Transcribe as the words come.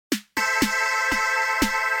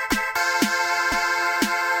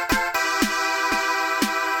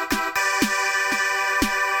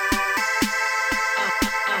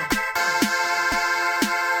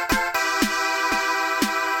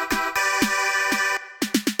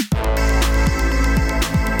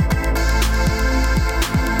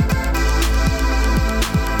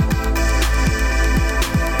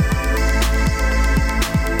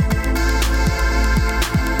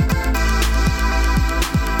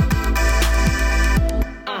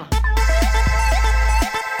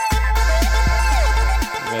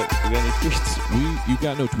You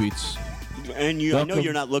got no tweets. And I know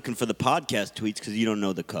you're not looking for the podcast tweets because you don't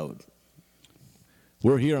know the code.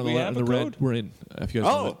 We're here on We have the a red. code? We're in. If you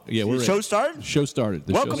guys know it. Yeah, we're show in. started? Show started.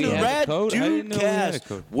 The Welcome show to the started. Rad code? I didn't know we had a Dudecast.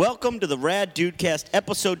 code. Welcome to the Rad Dudecast,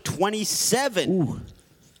 episode 27. Ooh.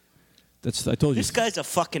 I told you. This guy's a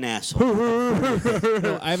fucking asshole.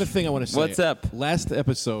 No, I have a thing I want to say. What's up? Last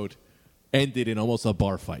episode ended in almost a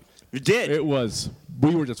bar fight. You did. It was.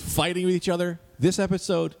 We were just fighting with each other. This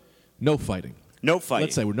episode, no fighting. No fighting.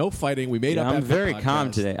 Let's say we're no fighting. We made up. I'm after the very podcast.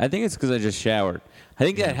 calm today. I think it's because I just showered. I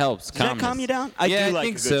think that helps. Does that calmness. calm you down? I yeah, do like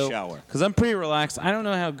think a good so, shower. Because I'm pretty relaxed. I don't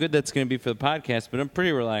know how good that's going to be for the podcast, but I'm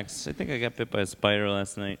pretty relaxed. I think I got bit by a spider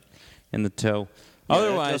last night in the toe. Yeah,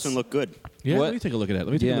 Otherwise, that doesn't look good. Yeah, What? let me take a look at that.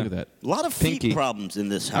 Let me take a look at that. A lot of feet Pinky. problems in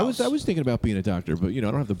this house. I was thinking about being a doctor, but I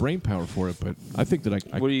don't have the brain power for it. But I think that I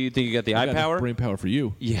what do you think? You got the I eye got power? enough brain power for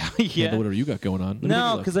you. Yeah, Handle yeah. whatever you got going on. Let me take a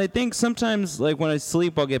No, look. because I think sometimes, like when I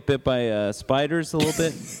sleep, I'll get bit by spiders a little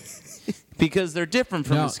bit because they're different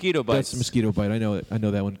from No, mosquito bites. That's a mosquito bite. I know it. I know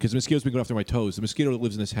that one because the mosquito's been going after my toes. The mosquito that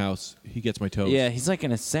lives in this house, he gets my toes. Yeah, he's like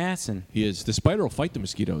an assassin. He is. The spider will fight the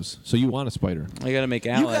mosquitoes. So you want a spider? I got to make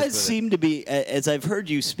allies. You guys with it. seem to be, as I've heard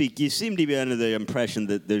you speak, you seem to be under the impression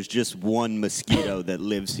that there's just one mosquito that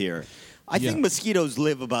lives here. I Yeah. think mosquitoes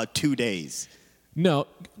live about 2 days. No.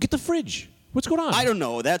 Get the fridge. What's going on? I don't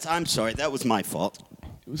know. I'm sorry. That was my fault.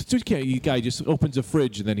 You guy just opens a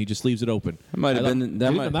fridge and then he just leaves it open. That might have been- that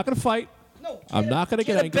I'm might- not going to fight. No, I'm not going to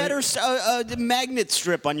get a angry. better magnet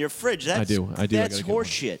strip on your fridge. That's, I do. I That's gotta get one.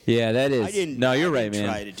 horseshit. Yeah, that is. I didn't. No, you're I right, didn't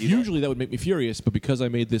man. Try to do Usually that would make me furious, but because I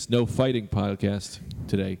made this no fighting podcast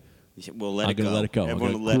today, that. We'll let I'm it go. gonna let it go. I'm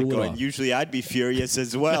Everyone will gonna let it cool go. it And off. usually I'd be furious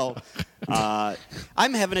as well.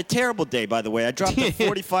 I'm having a terrible day, by the way. I dropped a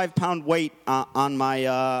 45-pound weight on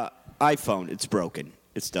my iPhone. It's broken.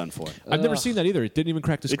 It's done for. I've never seen that either. It didn't even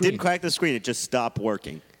crack the It screen. didn't crack the screen. It just stopped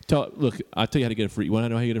working. Look, I'll tell you how to get a free. You want to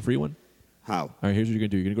know how you get a free one? How? All right, here's what you're going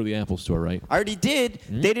to do. You're going to go to the Apple store, right? I already did.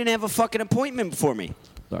 They didn't have a fucking appointment for me.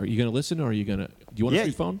 Are you going to listen or are you going to. Do you want Yeah. a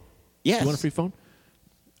free phone? Yes. Do you want a free phone?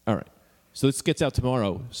 All right. So this gets out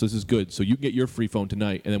tomorrow, so this is good. So you can get your free phone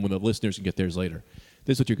tonight, and then when the listeners can get theirs later.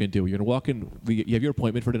 This is what you're going to do. You're going to walk in. You have your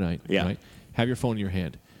appointment for tonight. Yeah. Right? Have your phone in your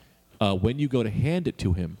hand. When you go to hand it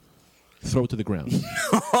to him, throw it to the ground.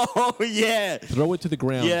 Oh, yeah. Throw it to the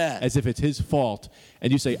ground Yeah. as if it's his fault.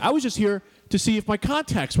 And you say, I was just here to see if my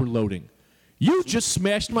contacts were loading. You just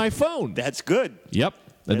smashed my phone. That's good. Yep.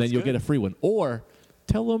 And then That's you'll good. get a free one. Or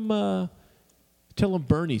tell him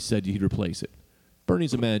Bernie said he'd replace it.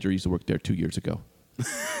 Bernie's a manager. He used to work there 2 years ago.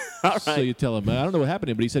 All right. So you tell him, I don't know what happened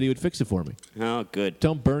to him, but he said he would fix it for me. Oh, good.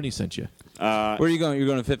 Tell him Bernie sent you. Where are you going? You're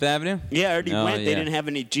going to Fifth Avenue? Yeah, I already Oh, went. They yeah. didn't have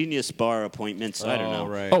any Genius Bar appointments. I don't know.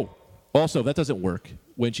 Right. Oh, also, if that doesn't work,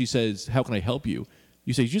 when she says, how can I help you?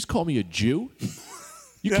 You say, you just call me a Jew?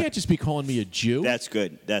 You can't just be calling me a Jew. That's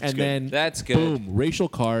good. That's and good. then, That's good. boom, racial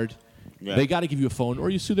card. Yeah. They got to give you a phone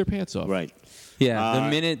or you sue their pants off. Right. Yeah, the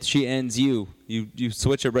minute she ends you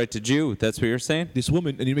switch it right to Jew. That's what you're saying? This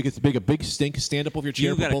woman, and you make it a big stink, stand up over your chair,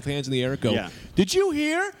 You put gotta- both hands in the air, and go, Yeah. did you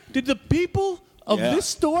hear? Did the people of Yeah. this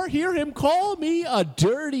store hear him call me a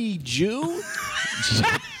dirty Jew?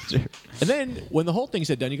 And then when the whole thing's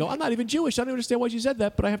said done, you go, I'm not even Jewish. I don't understand why you said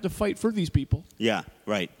that, but I have to fight for these people. Yeah.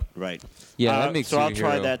 Right. Yeah, that makes so you a I'll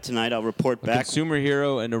try hero. that tonight. I'll report back. Consumer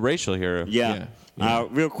hero and a racial hero. Yeah. Yeah.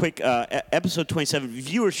 Real quick, episode 27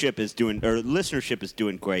 listenership is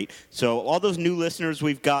doing great. So all those new listeners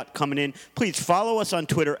we've got coming in, please follow us on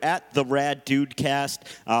Twitter at the Rad Dudecast.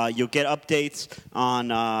 You'll get updates on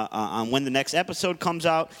when the next episode comes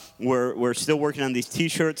out. We're still working on these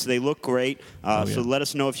T-shirts. They look great. So let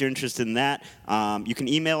us know if you're interested in that. You can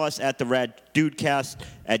email us at the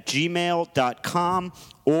raddudecast@gmail.com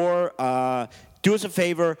or. Do us a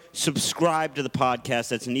favor, subscribe to the podcast.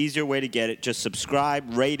 That's an easier way to get it. Just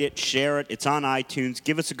subscribe, rate it, share it. It's on iTunes.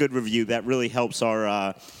 Give us a good review. That really helps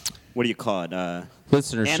our, what do you call it?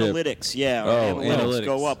 Listenership. Analytics. Yeah, our Oh, analytics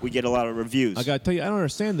go analytics. up. We get a lot of reviews. I got to tell you, I don't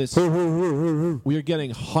understand this. We are getting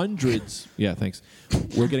hundreds. Yeah, thanks.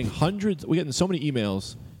 We're getting hundreds. We're getting so many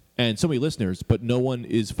emails and so many listeners, but no one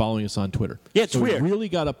is following us on Twitter. Yeah, it's so weird. We really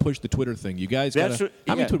got to push the Twitter thing. You guys got That's to. what-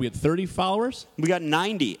 How many yeah. Twitter? We get 30 followers? We got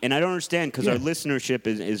 90, and I don't understand because Yeah. our listenership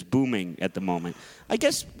is booming at the moment. I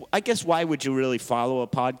guess why would you really follow a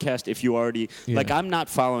podcast if you already like? I'm not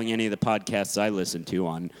following any of the podcasts I listen to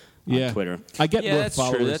on Twitter. I get Yeah, more that's true.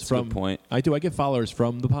 followers That's a from. good point. I do. I get followers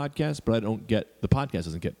from the podcast, but I don't get the podcast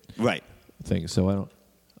doesn't get Right. things, so I don't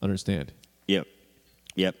understand. Yep.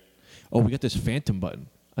 Oh, we got this phantom button.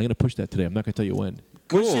 I'm gonna push that today. I'm not gonna tell you when.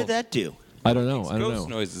 What should that do? I don't know. I don't Ghost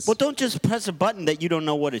know. noises. Well, don't just press a button that you don't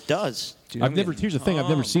know what it does. Dude, I've I'm never. getting Here's the thing. I've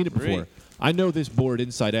never seen it before. great. I know this board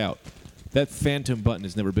inside out. That phantom button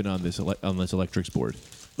has never been on this Electrics board.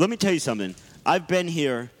 Let me tell you something. I've been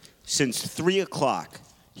here since 3 o'clock.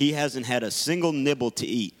 He hasn't had a single nibble to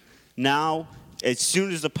eat. Now, as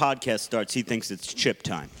soon as the podcast starts, he thinks it's chip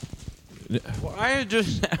time. Well, I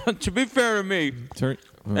just, to be fair to me,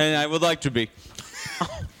 and I would like to be,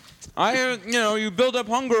 you build up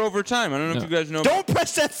hunger over time. I don't know if you guys know. Don't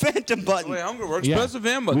press that phantom button. The way hunger works. Press the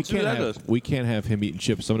fan button. We can't have him eating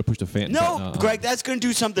chips. So I'm going to push the phantom button. No, Greg, that's going to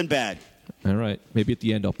do something bad. All right. Maybe at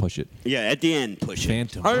the end I'll push it. Yeah, at the end, push it.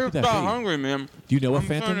 Phantom. I Look at just that got thing. hungry, man. Do you know a I'm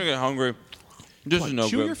phantom? starting to get hungry. This Come is on, no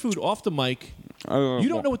chew good. your food off the mic. You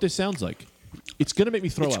don't know what this sounds like. It's going to make me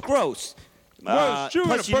throw It's up. gross. chew it,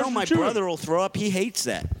 Plus, you know person my chew it. brother will throw up. He hates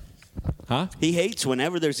that. Huh? He hates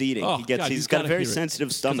whenever there's eating. Oh, He's he's got a gotta very hear it. sensitive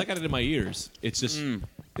 'Cause stomach. I got it in my ears. It's just,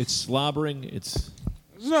 it's slobbering. It's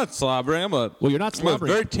not slobbering. Well, you're not I'm a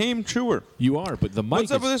slobbering. very tame chewer. You are, but the mic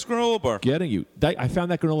What's up is with this granola bar? getting you. I found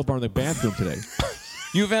that granola bar in the bathroom today.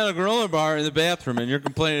 You've had a granola bar in the bathroom, and you're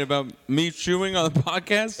complaining about me chewing on the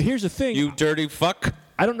podcast? Here's the thing. You dirty fuck.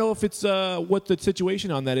 I don't know if it's what the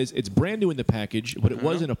situation on that is. It's brand new in the package, but it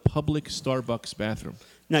was in a public Starbucks bathroom.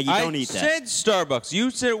 No, you don't I eat that. said Starbucks. You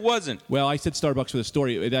said it wasn't. Well, I said Starbucks for the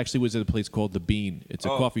story. It actually was at a place called The Bean. It's a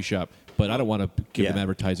coffee shop, but I don't want to give them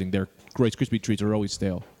advertising. Their Rice Krispie treats are always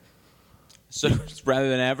stale. So rather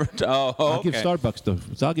than advertise, I'll give okay.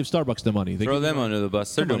 Starbucks the money. They Throw give them me- under the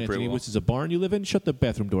bus. They're Come on, doing pretty Anthony, well. This is a barn you live in. Shut the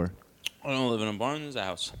bathroom door. I don't live in a barn. There's a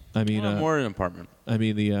house. I mean, I'm more in an apartment. I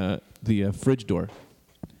mean the fridge door.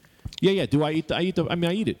 Yeah. Do I eat the? I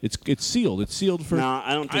eat it. It's sealed. It's sealed for. No,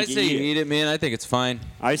 I don't I think say you you eat it, man. I think it's fine.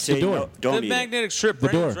 I say The door. no, don't The eat it. magnetic strip. The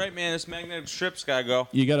Brandon's door. right, man. This magnetic strip's got to go.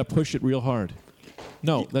 You got to push it real hard.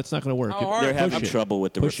 No, that's not going to work. How hard? They're having Push it. trouble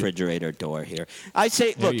with the Push it. refrigerator door here. I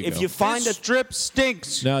say, There look, you if go. you find This a strip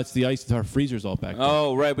stinks. No, it's the ice. Our freezer's all back there.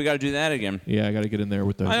 Oh, right. We got to do that again. Yeah, I got to get in there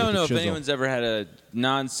with the. I don't with know the if chisel. anyone's ever had a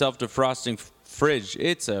non-self-defrosting fridge.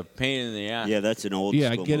 It's a pain in the ass. Yeah, that's an old Yeah,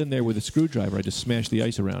 I school get move. in there with a screwdriver. I just smash the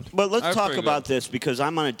ice around. But let's That's talk pretty about good. this because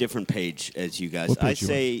I'm on a different page as you guys. What I page you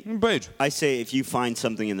say, Page. I say, if you find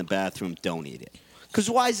something in the bathroom, don't eat it. Because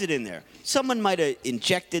why is it in there? Someone might have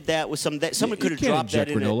injected that with some. Someone You could have can't dropped that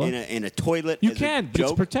inject granola. in a toilet. You as can, a but it's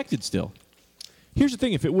joke. protected still. Here's the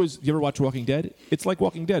thing: if it was, you ever watch Walking Dead? It's like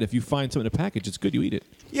Walking Dead. If you find something in a package, it's good. You eat it.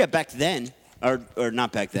 Yeah, back then, or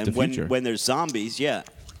not back then. the future. When there's zombies, yeah,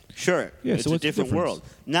 sure. Yeah, it's so a what's the different difference? world.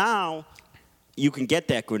 Now, you can get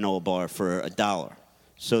that granola bar for $1.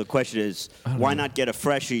 So the question is, why not get a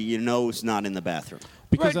freshie you know is not in the bathroom?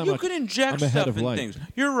 Because right, you could inject I'm ahead stuff of in life. things.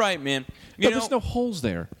 You're right, man. No, You know, there's no holes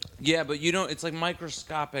there. yeah, but you don't. It's like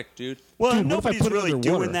microscopic, dude. Well, Dude, what if I nobody's put it really under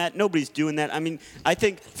doing water? that. Nobody's doing that. I mean, I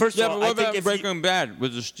think first Yeah, of but all, what I think about if Breaking Bad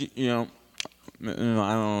with the I don't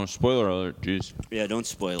know. Spoiler alert, jeez. yeah, don't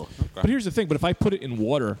spoil. But here's the thing: but if I put it in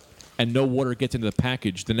water and no water gets into the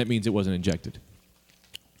package, then that means it wasn't injected.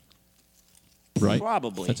 Right?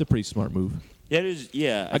 Probably. That's a pretty smart move. Yeah, it is.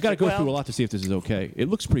 Yeah, I got to think- go well, through a lot to see if this is okay. It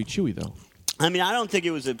looks pretty chewy, though. I mean, I don't think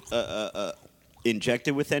it was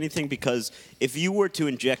injected with anything because if you were to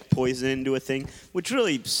inject poison into a thing, which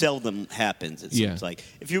really seldom happens, it Yeah. seems like,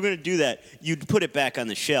 if you were going to do that, you'd put it back on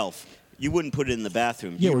the shelf. You wouldn't put it in the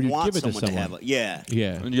bathroom. Yeah, or you'd you'd want give it to someone to have someone. it. Yeah.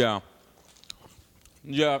 Yeah.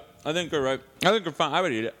 Yeah, I think you're right. I think you're fine. I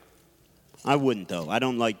would eat it. I wouldn't, though. I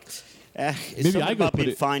don't like. It's Maybe something I go about put being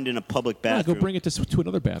it- fined in a public Yeah, bathroom. go bring it to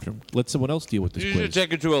another bathroom. Let someone else deal with this You quiz. should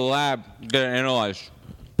take it to a lab, get it analyzed.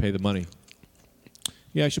 Pay the money.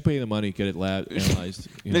 Yeah, I should pay the money, get it analyzed.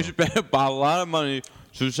 You They know. should pay a lot of money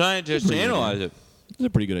to scientists to Pretty good analyze idea. it. It's a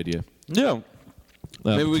pretty good idea. Yeah.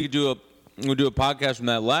 Maybe we could do a podcast from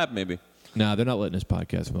that lab. Maybe. Nah, they're not letting us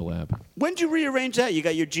podcast from the lab. When did you rearrange that? You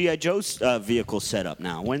got your G.I. Joe's vehicle set up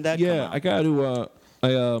now. When did that come Yeah, out? I got to.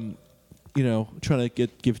 Trying to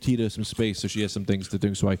give Tita some space so she has some things to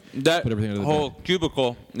do. So I That put everything under the whole bed.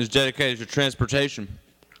 cubicle is dedicated to transportation.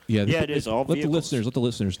 Yeah, Yeah, it is, all Let the vehicles.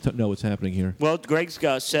 listeners know what's happening here. Well, Greg's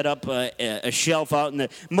got set up a shelf out in the.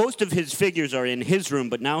 Most of his figures are in his room,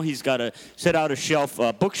 but now he's got to set out a shelf,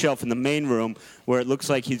 bookshelf in the main room where it looks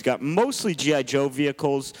like he's got mostly GI Joe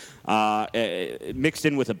vehicles mixed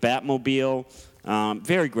in with a Batmobile.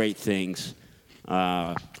 Very great things.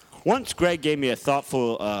 Once Greg gave me a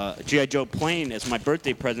thoughtful G.I. Joe plane as my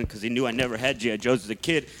birthday present because he knew I never had G.I. Joes as a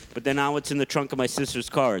kid, but then now it's in the trunk of my sister's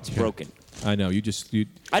car. It's broken. I know you.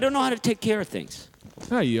 I don't know how to take care of things.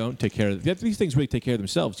 No, you don't take care of it. These things really take care of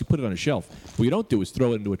themselves. You put it on a shelf. What you don't do is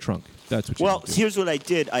throw it into a trunk. That's what you Well, don't do. here's what I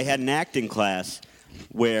did. I had an acting class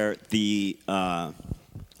where the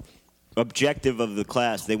objective of the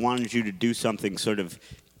class, they wanted you to do something sort of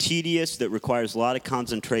tedious that requires a lot of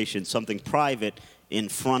concentration, something private in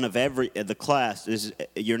front of the class.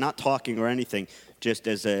 You're not talking or anything, just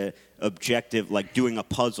as a objective, like doing a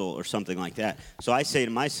puzzle or something like that. So I say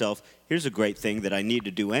to myself, here's a great thing that I need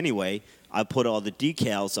to do anyway. I put all the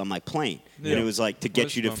decals on my plane. Yeah. And it was like to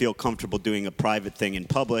get you to feel comfortable doing a private thing in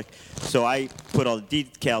public. So I put all the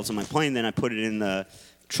decals on my plane, then I put it in the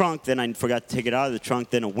trunk, then I forgot to take it out of the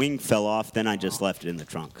trunk, then a wing fell off, then I just left it in the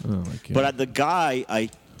trunk. Oh, my God. But I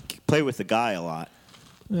play with the guy a lot.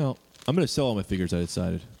 Well, I'm going to sell all my figures, I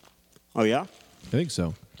decided. Oh, yeah? I think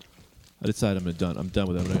so. I decided I'm done with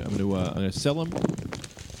them. I'm going to sell them.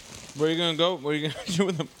 Where are you going to go? What are you going to do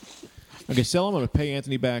with them? I'm going to sell them. I'm going to pay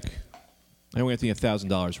Anthony back. I'm going to think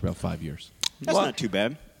 $1,000 for about 5 years. That's not too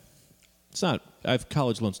bad. It's not. I have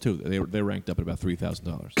college loans, too. They're ranked up at about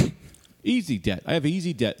 $3,000. Easy debt. I have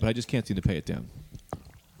easy debt, but I just can't seem to pay it down.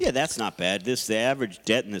 Yeah, that's not bad. The average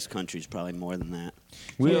debt in this country is probably more than that.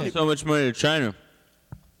 We owe so much money to China.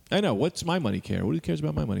 I know. What's my money care? Who cares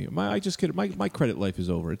about my money? I just kid. My credit life is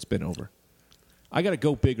over. It's been over. I got to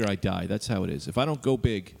go big or I die. That's how it is. If I don't go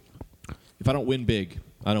big, if I don't win big,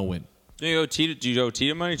 I don't win. Do you owe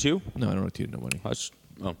Tita money too? No, I don't owe Tina no money.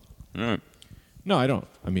 All right. No, I don't.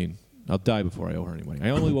 I mean, I'll die before I owe her any money. I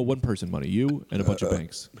only owe one person money, you and a bunch of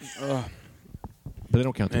banks. But they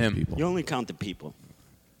don't count those people. You only count the people.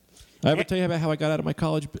 I ever tell you about how I got out of my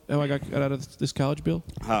college? How I got out of this college bill?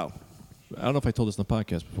 How? I don't know if I told this on the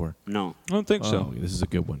podcast before. No. I don't think so. Oh, this is a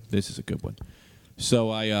good one.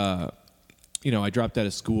 So I dropped out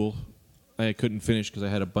of school. I couldn't finish because I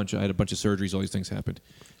had a bunch of surgeries. All these things happened.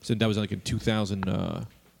 So that was like in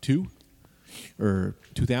 2002 or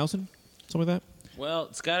 2000, something like that. Well,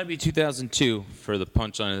 it's got to be 2002 for the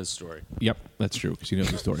punchline of the story. Yep, that's true because he knows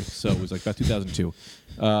the story. So it was like about 2002.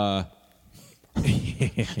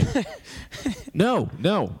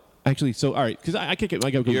 No. Actually, so all right, because I can't get. I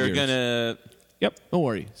gotta go. You're years. gonna. Yep. Don't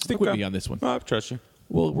worry. Stick with me on this one. Oh, I trust you.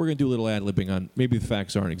 Well, we're gonna do a little ad libbing on. Maybe the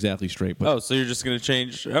facts aren't exactly straight, but Oh, so you're just gonna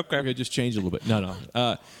change? we're Okay. gonna just change a little bit. No.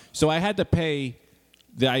 So I had to pay.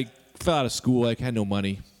 I fell out of school. I had no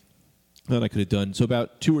money. That I could have done. So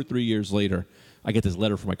about 2 or 3 years later, I get this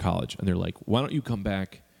letter from my college, and they're like, "Why don't you come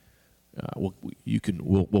back?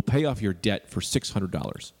 We'll pay off your debt for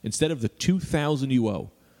 $600 instead of the $2,000 you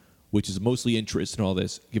owe, which is mostly interest and all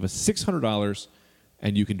this. Give us $600,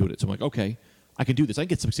 and you can do it." So I'm like, "Okay, I can do this. I can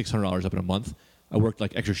get some $600 up in a month." I worked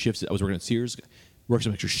like extra shifts. I was working at Sears, worked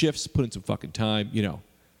some extra shifts, put in some fucking time,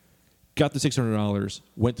 Got the $600,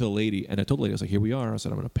 went to the lady, and I told the lady, I was like, "Here we are." I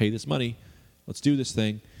said, "I'm going to pay this money. Let's do this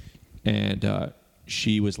thing." And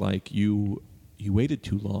she was like, "You waited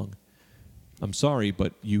too long. I'm sorry,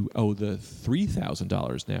 but you owe the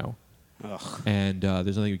 $3,000 now." Ugh. And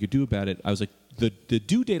there's nothing we could do about it. I was like, the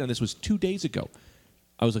due date on this was 2 days ago.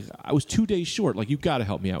 I was like, I was 2 days short. Like, you got to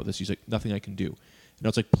help me out with this. She's like, "Nothing I can do." And I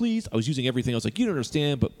was like, "Please." I was using everything. I was like, "You don't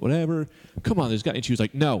understand, but whatever. Come on, there's got." And she was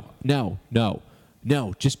like, No.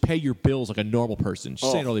 Just pay your bills like a normal person."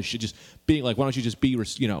 She's saying all this shit, just being like, "Why don't you just be,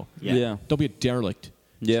 Yeah. don't be a derelict."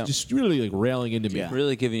 Yeah. Just really like railing into me. Yeah.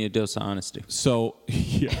 Really giving you a dose of honesty. So,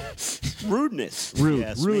 yeah. Rudeness. rude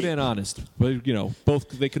Yes, and honest, but both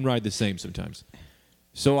they can ride the same sometimes.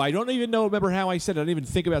 So I don't even remember how I said it. I didn't even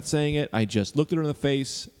think about saying it. I just looked at her in the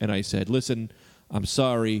face and I said, "Listen, I'm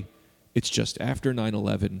sorry. It's just after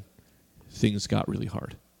 9/11, things got really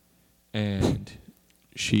hard." And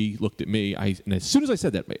she looked at me. And as soon as I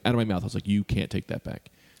said that out of my mouth, I was like, "You can't take that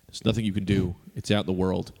back. There's nothing you can do. It's out in the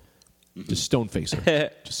world. Just stone face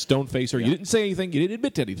her. Just stone face her. You didn't say anything. You didn't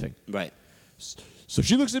admit to anything." Right. So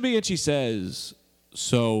she looks at me and she says,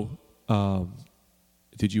 "So,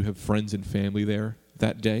 did you have friends and family there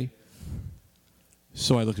that day?"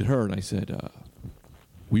 So I looked at her and I said,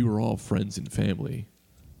 "We were all friends and family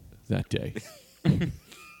that day."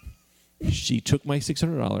 She took my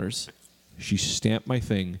 $600. She stamped my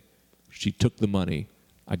thing. She took the money.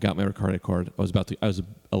 I got my credit card. I was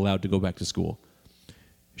allowed to go back to school.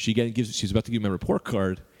 She's about to give me my report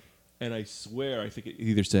card, and I swear, I think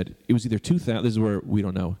it was either 2000. This is where we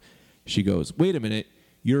don't know. She goes, "Wait a minute,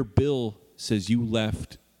 your bill says you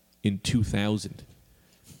left in 2000."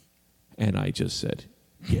 And I just said,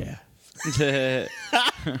 "Yeah,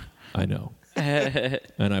 I know." And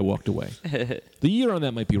I walked away. The year on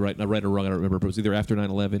that might be right or wrong. I don't remember, but it was either after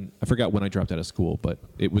 9/11. I forgot when I dropped out of school, but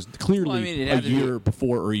it was clearly a year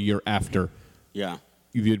before or a year after. Yeah.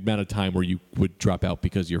 The amount of time where you would drop out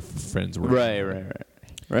because your friends were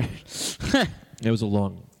Right. It was a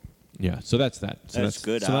long, yeah. So that's that. So That's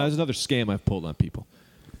good, So Al. that's another scam I've pulled on people.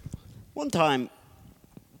 One time,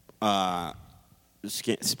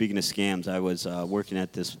 speaking of scams, I was working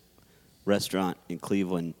at this restaurant in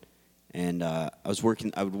Cleveland, and I would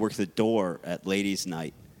work the door at ladies'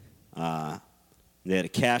 night They had a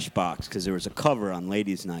cash box because there was a cover on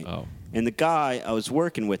Ladies' Night. Oh. And the guy I was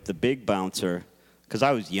working with, the big bouncer, because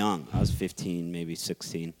I was young. I was 15, maybe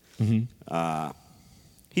 16.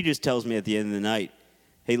 He just tells me at the end of the night,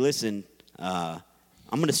 hey, listen, I'm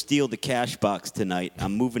going to steal the cash box tonight.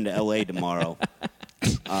 I'm moving to L.A. tomorrow.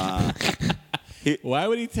 Why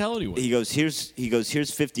would he tell anyone? He goes, here's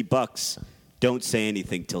 $50. Don't say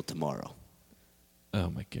anything till tomorrow. Oh,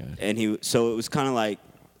 my God. And so it was kind of like,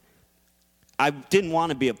 I didn't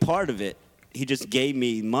want to be a part of it. He just gave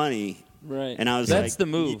me money. Right. And I was like, that's the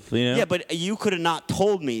move, you know? Yeah, but you could have not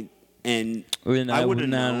told me, and I would would have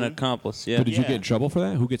not known. an accomplice. Yeah. But did you Yeah. get in trouble for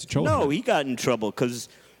that? Who gets in trouble for No, that? he got in trouble because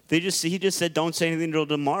he just said, don't say anything until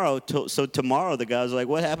tomorrow. So tomorrow, the guy was like,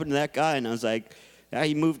 what happened to that guy? And I was like,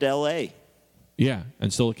 he moved to L.A. Yeah,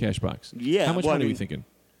 and stole a cash box. Yeah, How much well, I money are you mean- thinking?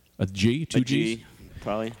 A G? Two A Gs? G,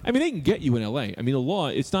 probably. I mean, they can get you in L.A. I mean, the law,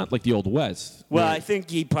 it's not like the Old West. Well, where- I think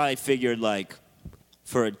he probably figured, like,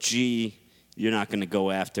 for a G, you're not going to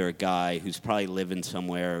go after a guy who's probably living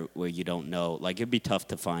somewhere where you don't know. Like, it'd be tough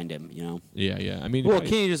to find him, you know? Yeah. I mean, Well,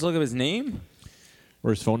 can't you just look up his name?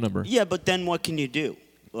 or his phone number. Yeah, but then what can you do?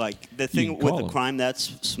 Like, the thing can with call a him. crime that's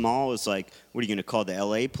small is like, what are you going to call the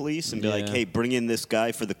L.A. police and be like, Yeah. hey, bring in this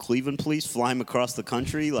guy for the Cleveland police, fly him across the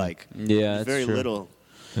country? Like, Yeah, there's that's very true. little.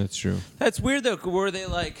 That's true. That's weird, though. Were they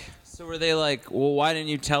like, well, why didn't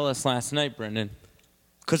you tell us last night, Brendan?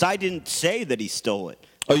 Because I didn't say that he stole it.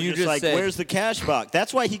 Oh, I was you just like, said- where's the cash box?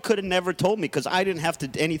 That's why he could have never told me, because I didn't have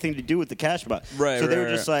anything to do with the cash box. Right, So they right, were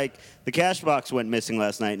just right. like, the cash box went missing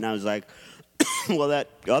last night, and I was like, well, that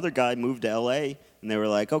other guy moved to L.A., and they were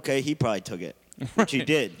like, okay, he probably took it, which he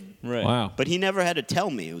did. Right. Wow. But he never had to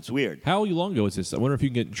tell me. It was weird. How long ago is this? I wonder if you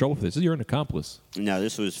can get in trouble for this. You're an accomplice. No,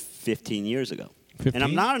 this was 15 years ago. 15? And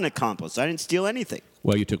I'm not an accomplice. I didn't steal anything.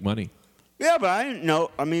 Well, you took money. Yeah, but I didn't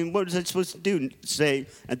know. I mean, what was I supposed to do? Say,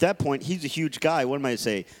 at that point, he's a huge guy. What am I to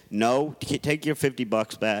say? No, take your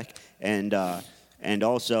 $50 back, and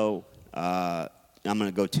also, I'm going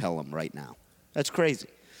to go tell him right now. That's crazy.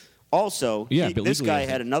 Also, Yeah, but this legally, guy I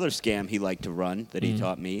think. had another scam he liked to run that he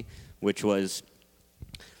taught me, which was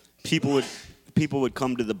people would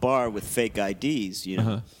come to the bar with fake IDs, you know.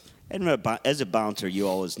 Uh-huh. And as a bouncer, you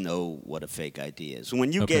always know what a fake ID is.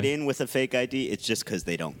 When you get Okay. in with a fake ID, it's just because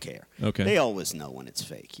they don't care. Okay. They always know when it's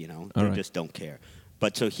fake, you know. All They right. just don't care.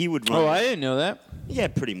 But so he would run. Oh, I didn't know that. Yeah,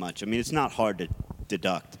 pretty much. I mean, it's not hard to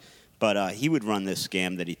deduct. But he would run this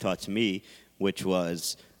scam that he taught to me, which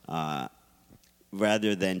was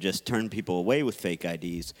rather than just turn people away with fake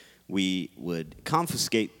IDs, we would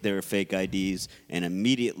confiscate their fake IDs and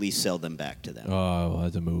immediately sell them back to them, Oh, well,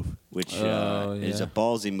 that's a move. which Oh, is yeah. a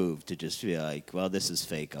ballsy move to just be like, well, this is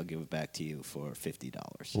fake. I'll give it back to you for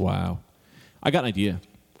 $50. Wow. I got an idea.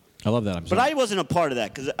 I love that. I'm But sorry. I wasn't a part of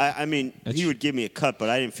that because, I mean, That's- he would give me a cut, but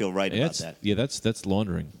I didn't feel right about that's, that. yeah, that's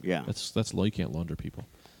laundering. Yeah. That's law. You can't launder people.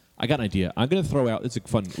 I got an idea. I'm going to throw out. It's a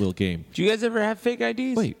fun little game. Do you guys ever have fake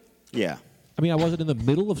IDs? Wait. Yeah. I mean, I wasn't in the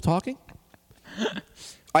middle of talking.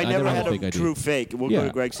 I I never never had had a a fake ID. true fake. We'll go Yeah.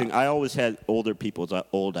 to Greg's thing. I always had older people's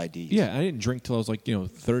old IDs. Yeah, I didn't drink till I was like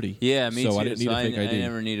 30. Yeah, me so too. I didn't need a fake I ID.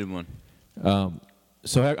 never needed one.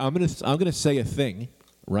 So I'm gonna say a thing,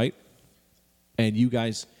 right? And you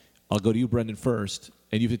guys, I'll go to you, Brendan, first,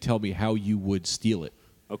 and you have to tell me how you would steal it.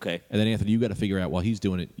 Okay. And then Anthony, you got to figure out while he's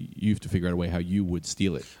doing it. You have to figure out a way how you would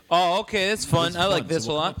steal it. Oh, okay, that's fun. It's I like fun. this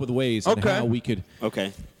So a we'll come lot. up with ways and Okay. how we could.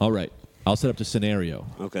 Okay. All right, I'll set up the scenario.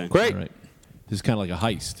 Okay. Great. All right, this is kind of like a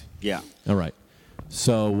heist. Yeah. All right,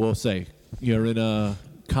 so we'll say you're in a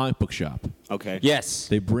comic book shop. Okay. Yes.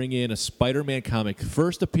 They bring in a Spider-Man comic,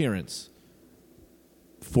 first appearance.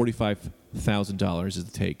 $45,000 is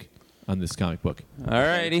the take on this comic book. All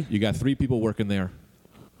righty. You got 3 people working there.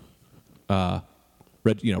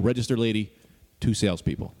 Register lady, 2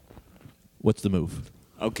 salespeople. What's the move?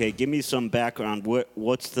 Okay. Give me some background.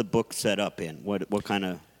 What's the book set up in? What kind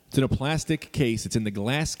of? It's in a plastic case. It's in the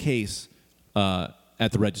glass case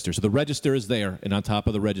at the register. So the register is there, and on top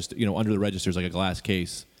of the register, under the register is like a glass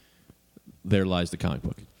case. There lies the comic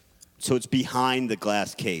book. So it's behind the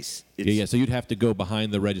glass case. Yeah. So you'd have to go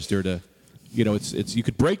behind the register to, it's you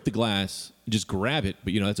could break the glass, just grab it,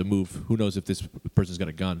 but that's a move. Who knows if this person's got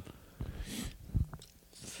a gun?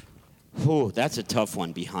 Oh, that's a tough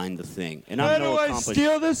one behind the thing. And How I'm do no I accomplished.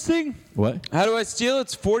 steal this thing? What? How do I steal it?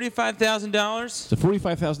 It's $45,000. It's a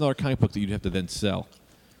 $45,000 comic book that you'd have to then sell.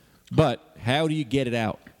 But how do you get it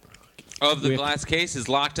out? Of the We- glass case is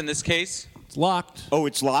locked in this case? It's locked. Oh,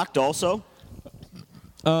 it's locked also.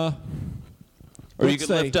 Or you Let's can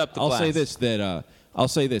say- lift up the I'll glass. say this that I'll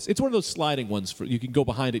say this. It's one of those sliding ones. You can go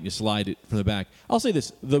behind it and you slide it from the back. I'll say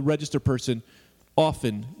this: the register person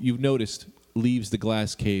often you've noticed leaves the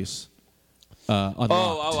glass case unlocked.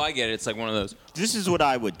 Oh, I get it. It's like one of those. This is what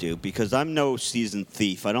I would do because I'm no seasoned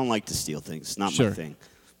thief. I don't like to steal things. It's not Sure. my thing.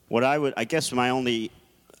 I guess my only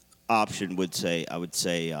option would say,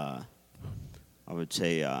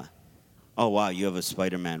 oh wow, you have a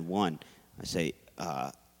Spider-Man 1.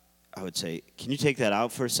 I would say, can you take that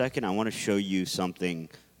out for a second? I want to show you something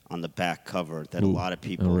on the back cover that a lot of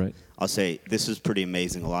people. all right. I'll say this is pretty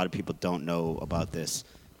amazing. A lot of people don't know about this.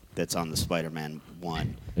 That's on the Spider-Man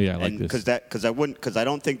 1. Yeah, I like this. Because I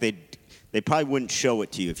don't think they probably wouldn't show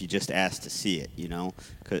it to you if you just asked to see it.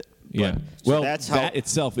 Yeah. So Well, that's how. that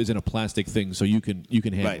itself isn't a plastic thing, so you can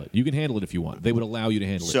handle Right. it. You can handle it if you want. They would allow you to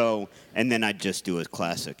handle it. So and then I'd just do a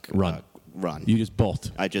classic Run. Run. You just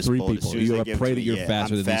bolt. I just 3 bolt as people. soon as You're they give it afraid to that me. you're Yeah,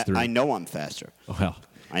 faster I'm than these 3. I know I'm faster. Well,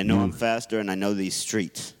 I know I'm faster, and I know these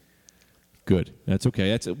streets. good. That's okay.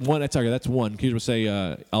 That's one. That's okay. That's one. Can you just say,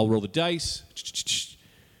 I'll roll the dice.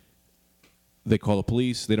 They call the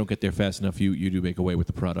police. They don't get there fast enough. You do make away with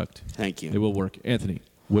the product. Thank you. It will work. Anthony,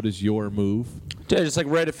 what is your move? Yeah, just like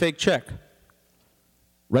write a fake check.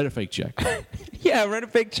 Write a fake check. Yeah, write a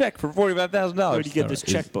fake check for $45,000. Where do you get All this right.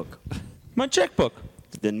 checkbook? My checkbook.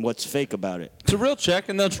 Then what's fake about it? It's a real check,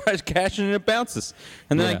 and they'll try to cash it, and it bounces.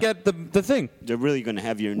 And then Yeah. I get the thing. They're really going to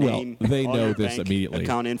have your Well, name. they all know your this bank immediately.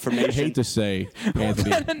 Account I information. hate to say,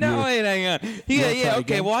 Anthony. No, you're- wait, hang on. You Yeah, wanna yeah, try okay.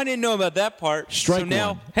 again? Well, I didn't know about that part. Strike so now,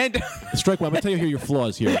 one. hand Strike one. I'm going to tell you here your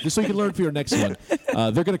flaws here, just so you can learn for your next one.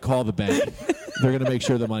 They're going to call the bank. They're going to make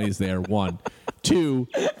sure the money is there, 1. 2,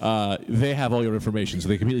 they have all your information, so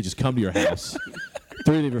they can immediately just come to your house.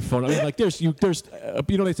 3, they have your phone. I mean, like, there's you know what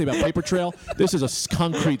they say about paper trail? This is a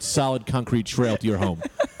solid concrete trail to your home.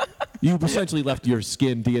 You've essentially left your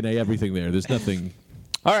skin, DNA, everything there. There's nothing.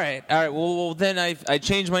 All right. Well, then I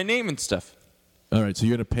changed my name and stuff. All right, so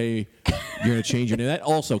you're going to change your name. That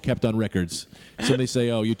also kept on records. Somebody say,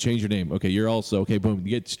 oh, you changed your name. Okay, you're also, okay, boom,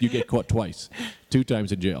 you get caught twice. 2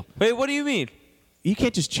 times in jail. Wait, what do you mean? You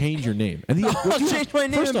can't just change your name. And I'll change my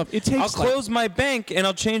name. First off, it takes I'll close my bank and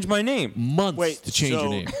I'll change my name. months Wait, to change your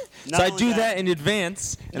name. So I do that in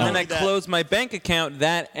advance, and Not then I only that- close my bank account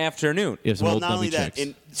that afternoon. You have some Well, old not only dummy that.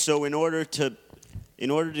 checks. In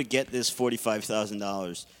order to get this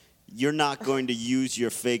 $45,000, you're not going to use your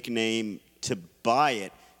fake name to buy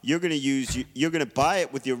it. You're going to buy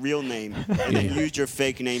it with your real name and then use your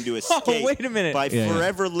fake name to escape. wait a minute. By Yeah, yeah.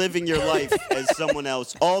 forever living your life as someone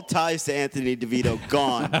else. All ties to Anthony DeVito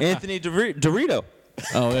gone. Anthony Dorito.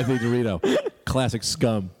 Oh, Anthony Dorito. Classic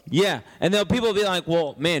scum. Yeah, and then people will be like,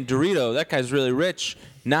 well, man, Dorito, that guy's really rich,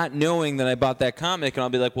 not knowing that I bought that comic, and I'll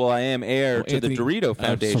be like, well, I am heir to Anthony- the Dorito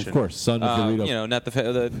Foundation. of course, son of Dorito. You know, not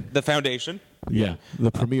the foundation. Yeah,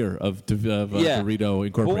 the premier of Dorito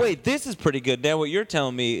Incorporated. Well, wait, this is pretty good. Now, what you're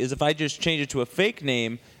telling me is if I just change it to a fake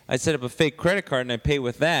name, I set up a fake credit card and I pay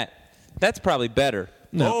with that, that's probably better.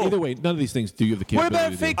 No, Oh. either way, none of these things do you have the What capability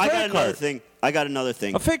about to fake do. I got another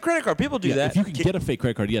thing. A fake credit card. People do Yeah, that. if you can get a fake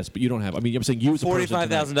credit card, yes, but you don't have. I mean, I'm saying you as a person tonight.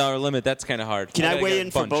 $45,000 limit, that's kind of hard. Can I gotta weigh get a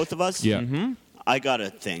in for bunch. both of us? Yeah, I got a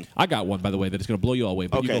thing. I got one by the way that is going to blow you all away.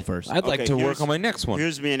 But you Okay. go first. I'd like Okay, to here's- work on my next one.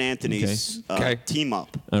 Here's me and Anthony's Okay. team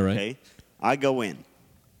up. All right. Okay? I go in.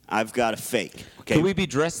 I've got a fake. Okay. Can we be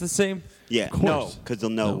dressed the same? Yeah. course. No, because they'll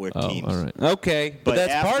know No. we're Oh, teams. all right. Okay, but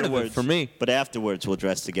that's part of it afterwards- for me. But afterwards, we'll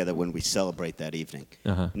dress together when we celebrate that evening.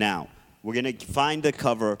 Uh-huh. Now, we're going to find the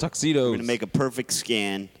cover. Tuxedos. We're going to make a perfect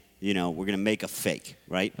scan. You know, we're going to make a fake,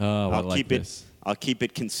 right? Oh, I I'll like keep this. I'll keep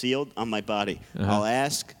it concealed on my body. Uh-huh. I'll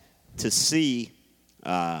ask to see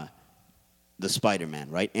the Spider-Man,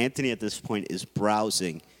 right? Anthony at this point is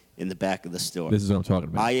browsing in the back of the store. This is what I'm talking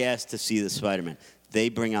about. I asked to see the Spider-Man. They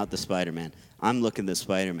bring out the Spider-Man. I'm looking at the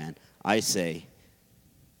Spider-Man. I say,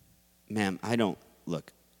 ma'am, I don't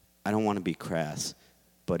want to be crass,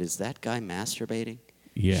 but is that guy masturbating?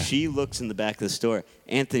 Yeah. She looks in the back of the store.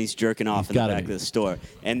 Anthony's jerking off in the gotta back be. of the store.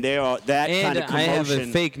 And there are that And kind of I commotion. have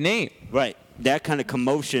a fake name. Right. That kind of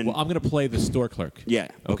commotion. Well, I'm going to play the store clerk. Yeah,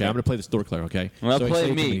 Okay, okay. I'm going to play the store clerk. Okay. Well, so play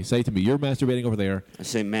say me. To me. Say to me, you're masturbating over there. I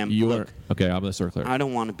say, ma'am, You look, are. Okay, I'm the store clerk. I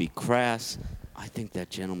don't want to be crass. I think that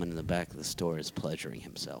gentleman in the back of the store is pleasuring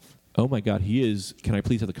himself. Oh my God, he is. Can I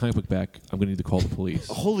please have the comic book back? I'm going to need to call the police.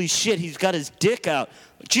 Holy shit, he's got his dick out.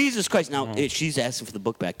 Jesus Christ. Now, Oh. if she's asking for the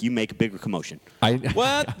book back. You make a bigger commotion.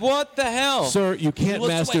 What? What the hell? Sir, you can't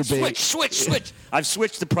masturbate. Switch. I've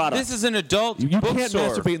switched the product. This is an adult You can't bookstore.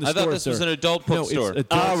 masturbate in the I store, thought this sir. was an adult No, bookstore. it's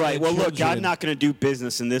adults All right, and well, look, children. I'm not going to do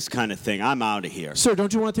business in this kind of thing. I'm out of here. Sir,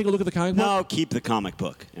 don't you want to take a look at the comic book? No, keep the comic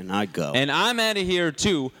book, and I go. And I'm out of here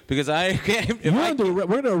too because I. We're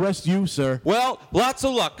going to arrest you, sir. Well, lots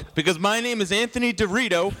of luck because my name is Anthony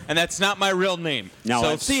Dorito, and that's not my real name. Now, so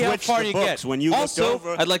I've see how switched far the you books get. when you looked also,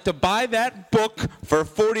 over. I'd like to buy that book for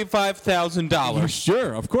 $45,000.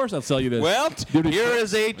 Sure, of course I'll sell you this. Well, Dude, here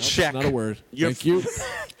is a that's check. not a word. You're- Thank you.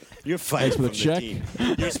 You're fired Thanks for from the the check.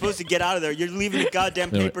 team. You're supposed to get out of there. You're leaving a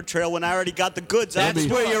goddamn Do it. paper trail when I already got the goods out. That's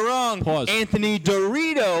me- where you're wrong. Pause. Anthony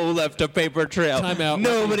Dorito left a paper trail. Time out.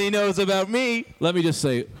 Nobody knows about me. Let me just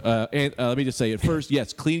say, at first,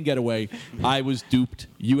 yes, clean getaway. I was duped.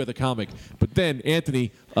 You had the comic, but then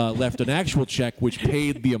Anthony left an actual check which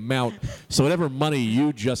paid the amount. So whatever money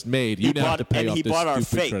you just made, you He now have bought- to pay and off he this bought our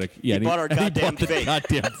stupid fake. critic. He bought our and he goddamn bought the fake.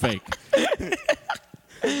 Goddamn fake.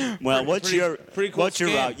 Well, what's Pretty- your pretty cool what's your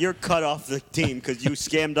scam. route? You're cut off the team because you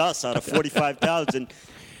scammed us out of 45,000.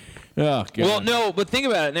 Oh, God. Well, no, but think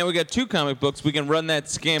about it. Now we got 2 comic books. We can run that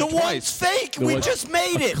scam The twice. one's fake. The We one- just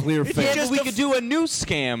made it. clear It's fake. Yeah, just but we a could do a new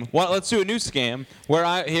scam. Well, let's do a new scam where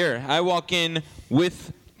I walk in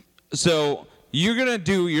with. So you're gonna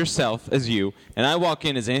do yourself as you, and I walk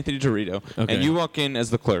in as Anthony Dorito, Okay. and you walk in as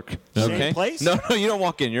the clerk. Same Okay. place? No, you don't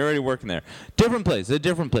walk in. You're already working there. Different place. A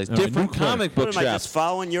different place. All right, Different new clerk. comic What book am I shop. just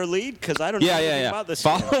following your lead? Because I don't know Yeah, anything yeah, yeah. about this.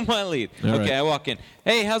 Follow my lead. All Okay, right. I walk in.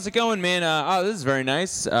 Hey, how's it going, man? Oh, this is very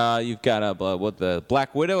nice. You've got the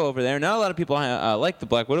Black Widow over there. Not a lot of people like the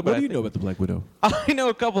Black Widow, but What do you know about the Black Widow? I know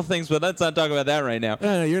a couple things, but let's not talk about that right now.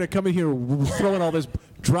 You're gonna come in here throwing all this,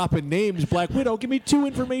 dropping names. Black Widow. Give me 2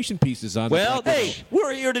 information pieces on. the Well, Black Widow. Hey,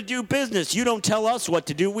 we're here to do business. You don't tell us what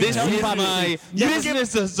to do. We This tell is you. my You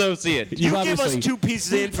business associate. You You've give us obviously- 2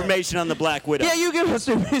 pieces of information on the Black Widow. Yeah, you give us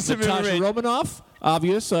a piece of Natasha information. Romanoff,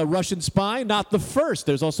 obvious Russian spy, not the first.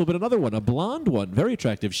 There's also been another one, a blonde one, very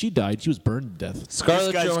attractive. She died. She was burned to death. This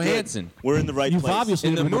Scarlett guy's good. Johansson. We're in the right You've place. obviously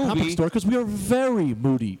In the been to a comic movie- store because we are very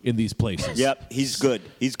moody in these places. Yep, he's good.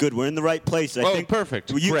 He's good. We're in the right place. I Oh, think.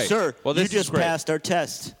 perfect. You, Great. sir, Well, you this is just great. passed our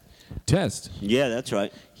test. Test. Yeah, that's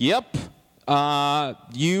right. Yep.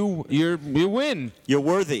 You win. You're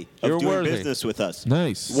worthy of You're doing worthy. business with us.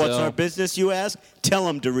 Nice. What's So- our business, you ask? Tell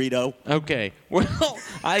him, Dorito. Okay. Well,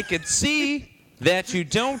 I could see that you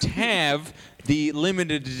don't have the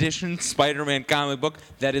limited edition Spider-Man comic book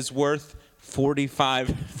that is worth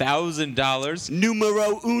 $45,000.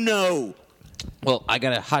 Numero uno. Well, I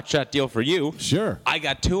got a hotshot deal for you. Sure. I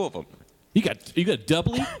got 2 of them. You got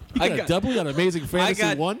doubly? You I got a got- doubly on Amazing I Fantasy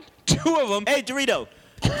got 1? 2 of them. Hey, Dorito,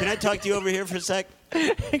 can I talk to you over here for a sec?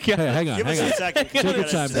 Hey, hang on, Give us hang a on. second. Take your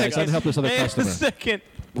time, guys. I'd help this other Hang on a customer. second.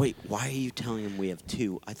 Wait, why are you telling him we have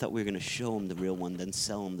 2? I thought we were going to show him the real one, then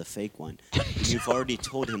sell him the fake one. You've already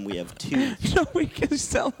told him we have 2. No, we can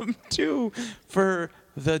sell them 2 for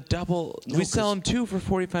the double. No, we sell 'cause- him 2 for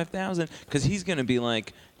 $45,000 because he's gonna be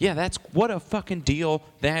like, yeah, that's what a fucking deal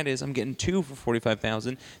that is. I'm getting 2 for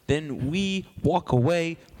 $45,000. Then we walk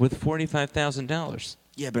away with $45,000.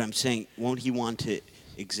 Yeah, but I'm saying, won't he want to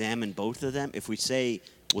examine both of them? If we say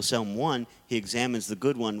we'll sell him one, he examines the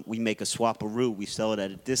good one, we make a swap-a-roo, we sell it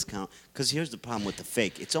at a discount. Because here's the problem with the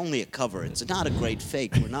fake. It's only a cover. It's not a great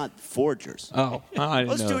fake. We're not forgers. Oh, I didn't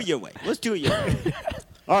Let's know do that. it your way. Let's do it your way.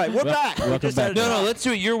 All right, we're back. We welcome just back. had a No, talk. let's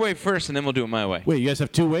do it your way first, and then we'll do it my way. Wait, you guys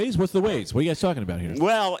have 2 ways? What's the ways? What are you guys talking about here?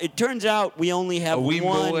 Well, it turns out we only have A wee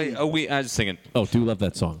one. boy, a wee. I was thinking. Oh, do love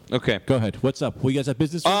that song. Okay. Go ahead. What's up? Well, you guys have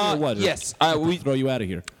business for me or what? Or yes, I have to we- throw you out of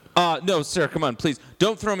here. No, sir, come on, please.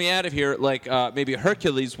 Don't throw me out of here like maybe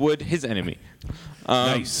Hercules would his enemy.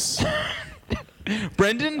 Nice.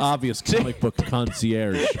 Brendan? Obvious comic book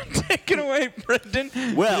concierge. Take it away,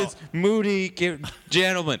 Brendan. Well- This moody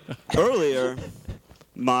gentleman. Earlier,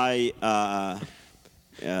 my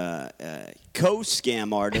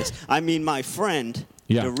co-scam artist, my friend,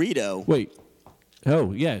 Yeah. Dorito. Wait.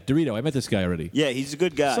 Oh, yeah, Dorito. I met this guy already. Yeah, he's a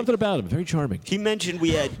good guy. Something about him. Very charming. He mentioned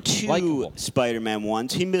we had 2 Likeable. Spider-Man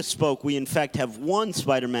ones. He misspoke. We, in fact, have 1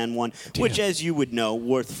 Spider-Man one, which, as you would know,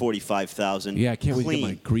 worth $45,000. Yeah, I can't wait to clean. get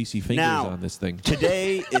my greasy fingers Now, on this thing.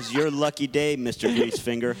 Today is your lucky day, Mr.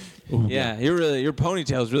 Greasefinger. Yeah, your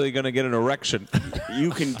ponytail's really gonna get an erection.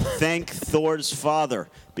 You can thank Thor's father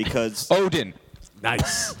because Odin.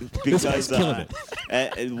 Nice. because guy's killing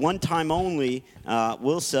one time only,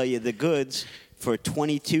 we'll sell you the goods for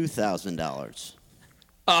 $22,000.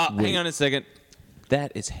 Hang on a second.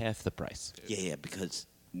 That is half the price. Yeah, because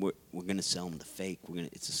we're gonna sell them the fake.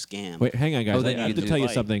 It's a scam. Wait, hang on, guys. Oh, they I have need to to tell you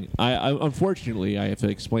fight. something. I unfortunately, I have to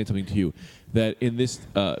explain something to you. That in this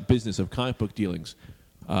business of comic book dealings,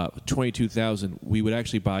 22,000, we would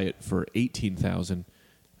actually buy it for 18,000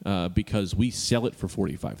 because we sell it for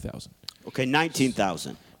 45,000. Okay,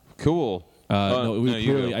 19,000. Cool. No,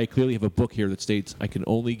 you go. I clearly have a book here that states I can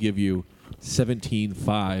only give you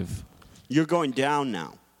 17.5. You're going down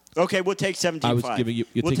now. Okay, we'll take 17.5. I was giving you.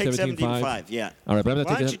 You we'll take take 17.5. Yeah. All right, but I'm Why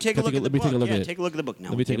gonna don't you take a look at the Let me book? take a look Yeah, at it. take a look at the book. No,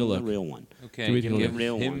 Let me take a give him look. The real one. Okay, Give me give the him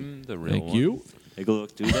real him one. the real Thank one. you. Take a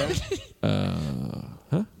look through there.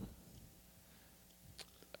 Huh?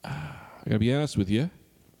 I gotta be honest with you.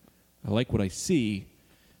 I like what I see,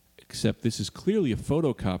 except this is clearly a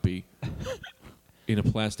photocopy in a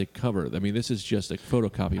plastic cover. I mean, this is just a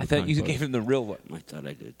photocopy. Of I a thought comic you book. gave him the real one. I thought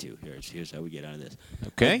I did too. Here's how we get out of this.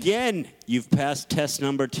 Okay. Again, you've passed test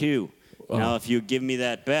number 2. Now, if you give me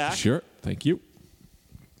that back, Sure. Thank you.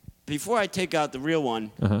 before I take out the real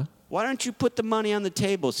one, Uh-huh. why don't you put the money on the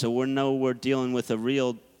table so we know we're dealing with a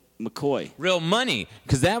real McCoy? Real money,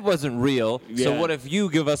 because that wasn't real. So Yeah. what if you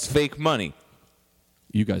give us fake money?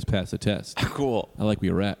 You guys passed the test. Cool. I like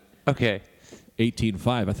where you're at. Okay.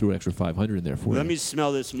 18.5. I threw an extra 500 in there for Let you. me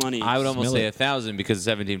smell this money. I would almost Smell say it. 1,000 because it's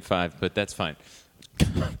 17.5, but that's fine.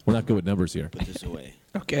 We're not good with numbers here. Put this away.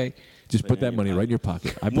 Okay. Just put it that in money your right in your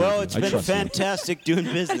pocket. I believe Well, you. it's I been trust you. fantastic doing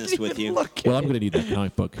business with you. Well, I'm going to need that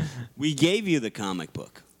comic book. We gave you the comic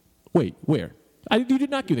book. Wait, where? You did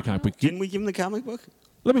not give the comic book. Didn't we give him the comic book?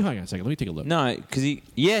 Let me hang on a second. Let me take a look. No, because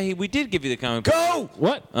we did give you the comic book. Go!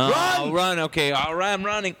 What? I'll run. Okay, all right, I'm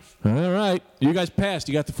running. All right. You guys passed.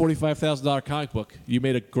 You got the $45,000 comic book. You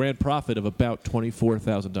made a grand profit of about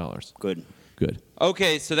 $24,000. Good. Good.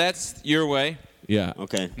 Okay, so that's your way. Yeah.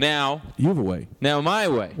 Okay. Now You have a way. my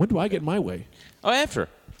way. When do I get my way? Oh, after.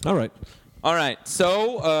 All right. All right.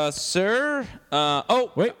 So, sir.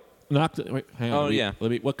 Wait. Knock. Wait. Hang on. Oh, Let me- yeah.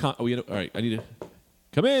 Let me. What? All right. I need to.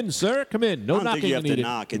 Come in, sir. Come in. No I don't knocking. think you have I need to it.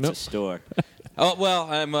 knock. It's No. a store. Oh well,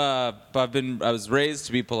 I was raised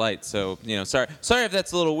to be polite, so sorry if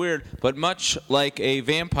that's a little weird, but much like a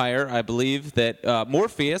vampire, I believe that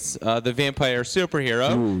Morpheus, the vampire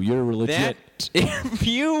superhero, Ooh, you're legit. that if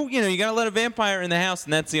you gotta let a vampire in the house,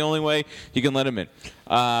 and that's the only way you can let him in.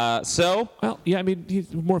 So Well, yeah. I mean,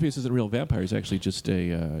 Morpheus isn't a real vampire. He's actually just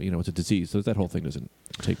a. It's a disease. So that whole thing doesn't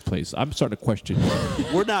take place. I'm starting to question.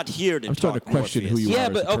 We're not here to I'm starting talk to question Morpheus. who you yeah,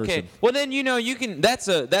 are but as a okay. person. Well, then you can.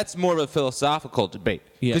 That's more of a philosophical debate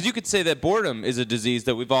Yeah. because you could say that boredom is a disease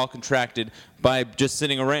that we've all contracted by just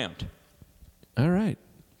sitting around. All right.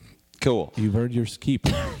 Cool. You've earned your keep.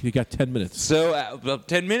 You got 10 minutes. So, about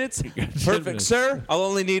 10 minutes? Perfect, minutes. sir. I'll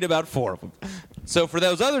only need about 4 of them. So, for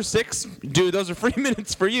those other 6, those are free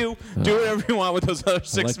minutes for you. Do whatever you want with those other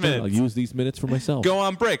 6 I like that. minutes. I'll use these minutes for myself. Go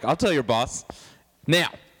on break. I'll tell your boss. Now,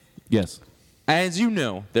 Yes. as you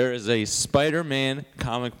know, there is a Spider-Man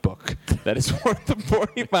comic book that is worth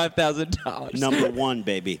 $45,000. Number 1,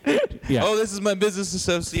 baby. Yeah. Oh, this is my business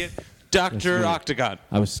associate, Dr. right. Octagon.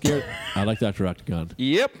 I was scared. I like Dr. Octagon.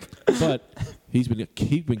 Yep. But he's been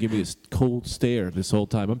giving me this cold stare this whole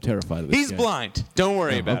time. I'm terrified of this He's guy. blind. Don't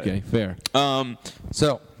worry about Okay, it. fair.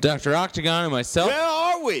 So, Dr. Octagon and myself. Where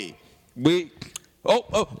are we?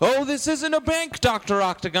 Oh, this isn't a bank, Dr.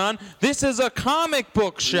 Octagon. This is a comic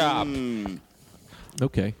book shop.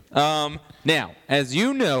 Okay. Now, as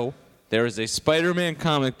you know, there is a Spider-Man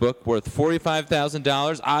comic book worth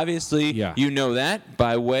 $45,000. Obviously, Yeah. you know that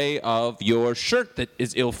by way of your shirt that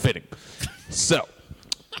is ill-fitting. So,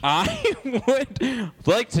 I would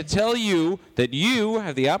like to tell you that you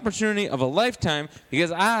have the opportunity of a lifetime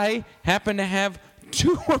because I happen to have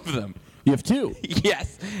 2 of them. You have 2.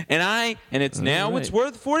 Yes, and it's now right. it's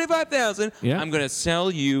worth 45,000. Yeah. I'm gonna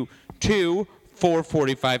sell you 2 for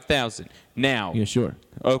 45,000. Now, Yeah, sure.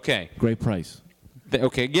 okay, Great price.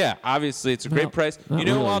 okay, yeah. Obviously, it's a great price. not You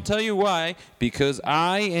know, really. I'll tell you why. Because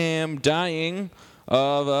I am dying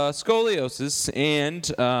of scoliosis, and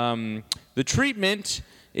the treatment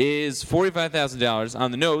is $45,000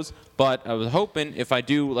 on the nose. But I was hoping if I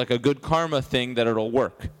do like a good karma thing that it'll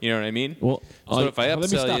work. You know what I mean? Well, so if I let me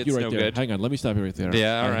upsell stop you, you it's right no there. good. Hang on. Let me stop you right there.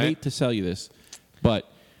 Yeah, all I right. hate to sell you this, but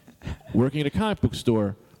working at a comic book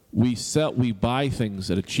store, we buy things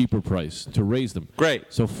at a cheaper price to raise them. Great.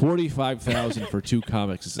 So $45,000 for 2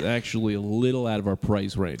 comics is actually a little out of our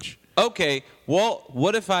price range. Okay, well,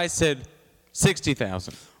 what if I said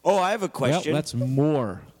 60,000? Oh, I have a Well, question. that's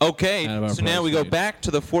more. Okay, Out of our so now price we go range. back to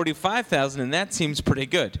the 45,000, and that seems pretty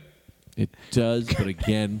good. It does, but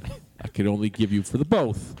again, I could only give you for the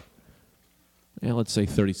both. And let's say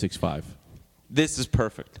 36.5. This is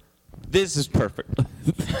perfect. This is perfect.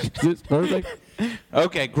 Is this perfect?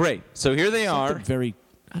 Okay, great. So here they are.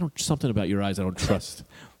 Something about your eyes I don't trust.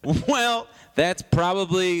 Well, that's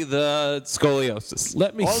probably the scoliosis.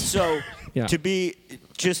 Let me Also, Yeah.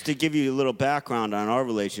 just to give you a little background on our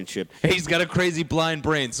relationship, He's got a crazy blind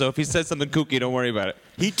brain, so if he says something kooky, don't worry about it.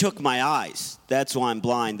 he took my eyes. That's why I'm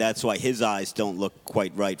blind. That's why his eyes don't look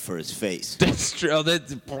quite right for his face. That's true. Oh,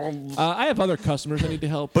 that's, I have other customers I need to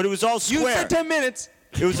help. But it was all you square. said 10 minutes.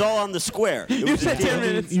 It was all on the square. It was said a deal. 10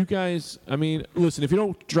 minutes. You guys, I mean, listen, if you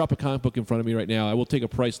don't drop a comic book in front of me right now, I will take a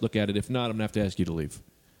price look at it. If not, I'm going to have to ask you to leave.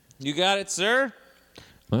 You got it, sir?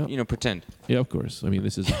 Well, Pretend. yeah, of course. I mean,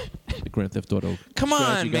 this is the Grand Theft Auto. Come on,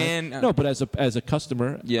 strategy guy. man. No, but as a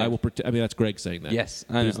customer, Yeah. I will pretend. I mean, that's Greg saying that. Yes,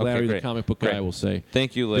 I know. There's Okay, Larry, the great. comic book Great. guy, will say.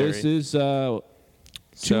 Thank you, Larry. This is two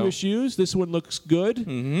So- issues. This one looks good.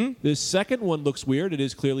 Mm-hmm. This second one looks weird. It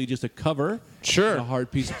is clearly just a cover. Sure. And a hard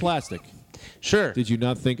piece of plastic. Sure. Did you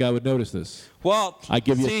not think I would notice this? Well, I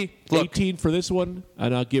give you see, look, 18 for this one,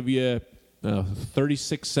 and I'll give you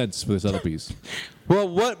 36 cents for this other piece. well,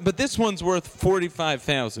 what? But this one's worth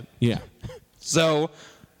 45,000. Yeah. So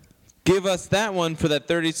give us that one for that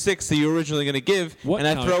 36 that you were originally going to give, What and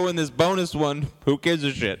I kind? throw in this bonus one. Who gives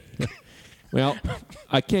a shit? Well,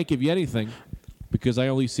 I can't give you anything because I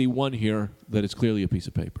only see one here that is clearly a piece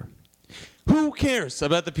of paper. Who cares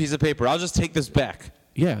about the piece of paper? I'll just take this back.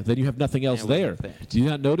 Yeah, then you have nothing else Yeah, we there. have that. Do you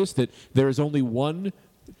not notice that there is only one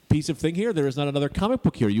piece of thing here? There is not another comic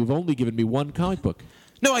book here. You've only given me one comic book.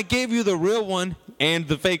 No, I gave you the real one and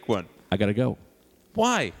the fake one. I got to go.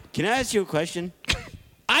 Why? Can I ask you a question?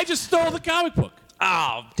 I just stole the comic book.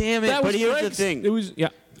 Oh, damn it. That But was here's the Greg's. thing. It was, yeah.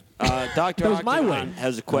 Dr. That was my Octagon way.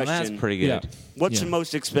 has a Well, question. that's pretty good. Yeah. What's Yeah. the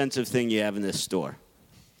most expensive thing you have in this store?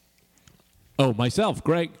 Oh, myself.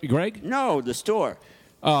 Greg? No, the store.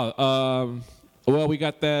 Well, we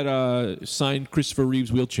got that signed Christopher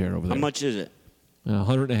Reeves wheelchair over there. How much is it?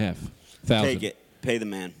 150,000. Take it. Pay the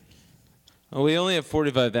man. Oh, we only have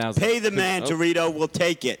 45,000. Pay the man, Oh, Dorito. We'll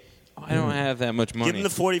take it. I don't have that much money. Give him the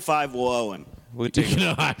 45. We'll owe him. We'll take it.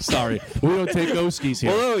 No, I'm sorry. We don't take Oskies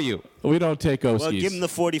here. We'll owe you. We don't take Oskies. Well, give him the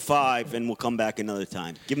 45, and we'll come back another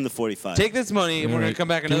time. Give him the 45. Take this money, and we're All going right. to come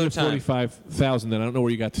back Give me another the time. 45,000. Then I don't know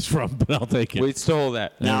where you got this from, but I'll take it. We stole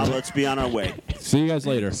that. Now let's be on our way. See you guys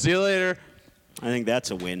later. See you later. I think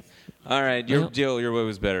that's a win. All right, your Well- deal, your way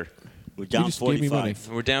was better. We're down just gave me 45.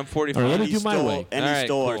 We're down 45. All right, let me And he do my stole- way. And All he right,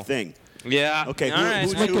 stole our cool. thing. Yeah. Okay, All who- right.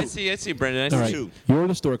 who's I who? see, Brendan. I see. All right. Two. You're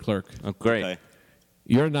the store clerk. Oh, great. Okay.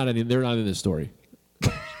 You're not in. They're not in this story.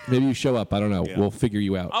 Maybe you show up. I don't know. Yeah. We'll figure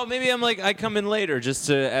you out. Oh, maybe I'm like, I come in later just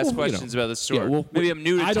to ask Well, you questions know. about the store. Yeah, well, maybe I'm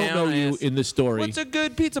new to I town. don't know you ask, in this story. What's a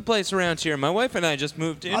good pizza place around here? My wife and I just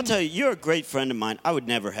moved in. I'll tell you, you're a great friend of mine. I would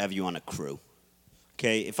never have you on a crew.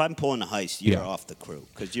 Okay? If I'm pulling a heist, you're Yeah. off the crew.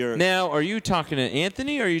 Because you're. Now, are you talking to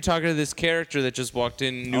Anthony, or are you talking to this character that just walked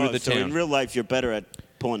in new to the so town? in real life, you're better at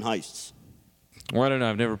pulling heists. Well, I don't know.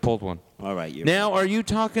 I've never pulled one. All right. You're Now, are you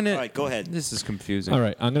talking to... All right, go ahead. This is confusing. All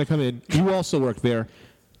right. I'm going to come in. You also work there.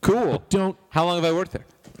 Cool. But don't. How long have I worked there?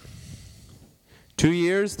 2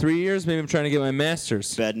 years? 3 years? Maybe I'm trying to get my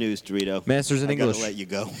master's. Bad news, Dorito. Masters in I English. gotta let you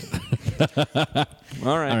go.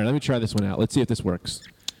 All right. All right. Let me try this one out. Let's see if this works.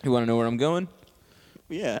 You want to know where I'm going?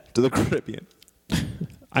 Yeah. To the Caribbean.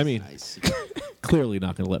 I mean, Nice. clearly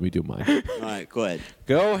not going to let me do mine. All right, go ahead.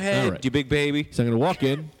 Go ahead, All right. you big baby. So I'm going to walk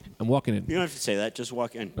in. I'm walking in. You don't have to say that. Just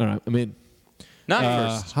walk in. All right. I'm in. Not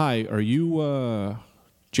first. Hi. Are you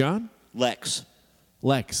John? Lex.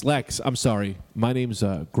 Lex. I'm sorry. My name's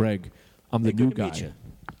Greg. I'm the Hey, new good to meet guy.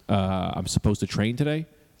 you. I'm supposed to train today.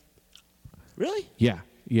 Really? Yeah.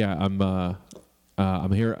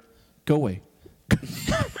 I'm here. Go away.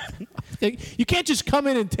 You can't just come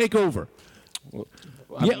in and take over.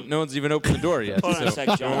 Yeah. No one's even opened the door yet. Hold on a so sec,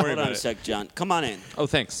 don't John. worry Hold on about a it. sec, John. Come on in. Oh,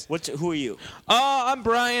 thanks. Who are you? I'm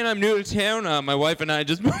Brian. I'm new to town. My wife and I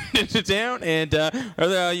just moved into town, and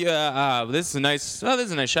this is a nice. Oh, this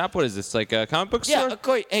is a nice shop. What is this? Like a comic book store? Yeah,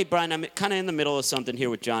 okay. Hey, Brian, I'm kind of in the middle of something here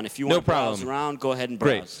with John. If you No want to browse problem. around, go ahead and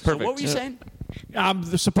browse. Great. So Perfect. what were you saying? I'm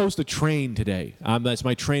supposed to train today. That's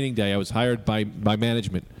my training day. I was hired by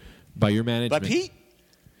management, by your By management. Pete?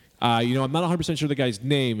 I'm not 100% sure the guy's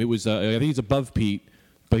name. It was I think he's above Pete,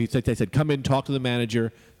 but they said come in, talk to the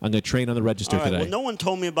manager. I'm going to train on the register All right. today. Well, no one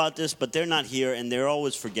told me about this, but they're not here, and they're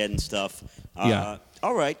always forgetting stuff. Yeah.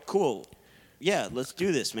 All right. Cool. Yeah. Let's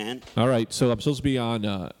do this, man. All right, so I'm supposed to be on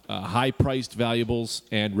high-priced valuables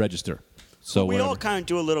and register. So We all whatever. kind of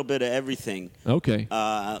do a little bit of everything. Okay.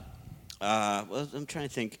 Well, I'm trying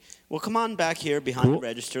to think. Well, come on back here behind Cool. the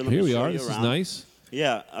register. Let Here me we show are. you This around. is nice.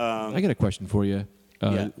 Yeah. I got a question for you.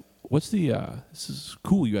 Yeah. What's the? This is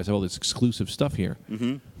cool. You guys have all this exclusive stuff here.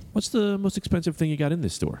 Mm-hmm. What's the most expensive thing you got in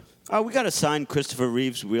this store? We got a signed Christopher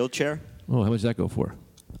Reeves wheelchair. Oh, how much does that go for?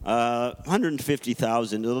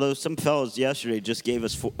 150,000. Although some fellows yesterday just gave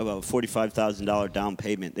us about $45,000 down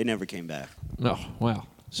payment. They never came back. Oh, wow.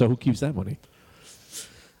 So who keeps that money?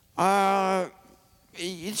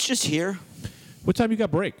 It's just here. What time you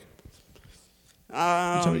got break? What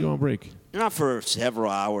time you go on break? Not for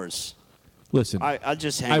several hours. Listen, I'll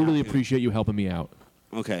just hang I out really here. appreciate you helping me out.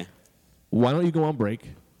 Okay. Why don't you go on break?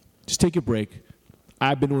 Just take your break.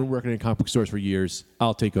 I've been working in comic book stores for years.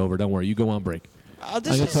 I'll take over. Don't worry. You go on break. I'm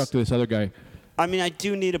going to talk to this other guy. I mean, I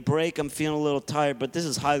do need a break. I'm feeling a little tired, but this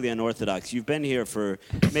is highly unorthodox. You've been here for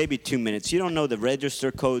maybe 2 minutes. You don't know the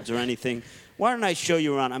register codes or anything. Why don't I show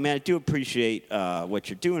you around? I mean, I do appreciate what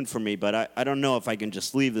you're doing for me, but I don't know if I can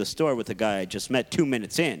just leave the store with the guy I just met 2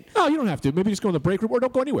 minutes in. No, you don't have to. Maybe just go in the break room or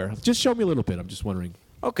don't go anywhere. Just show me a little bit. I'm just wondering.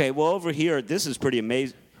 Okay, well, over here, this is pretty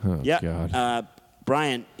amazing. Oh, yeah, God.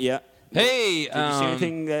 Brian, yeah. Hey, Did you see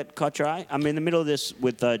anything that caught your eye? I'm in the middle of this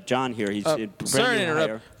with John here. He's sorry to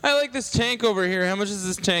interrupt. I like this tank over here. How much is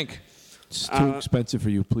this tank? It's too expensive for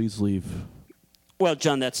you. Please leave. Well,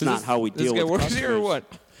 John, that's not how we deal with works customers. here or what?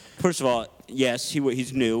 First of all, yes,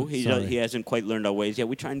 he's new. Sorry. He hasn't quite learned our ways yet.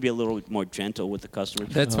 We try and be a little more gentle with the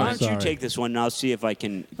customers. That's Why fine. don't you Sorry. take this one, and I'll see if I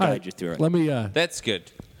can All guide right, you through it. Let me. That's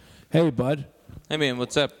good. Hey, bud. Hey, man,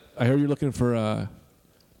 what's up? I heard you're looking for.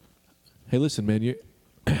 Hey, listen, man.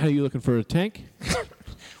 Are you looking for a tank?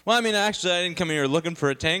 Well, I mean, actually, I didn't come here looking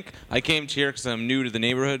for a tank. I came here because I'm new to the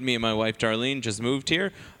neighborhood. Me and my wife, Darlene, just moved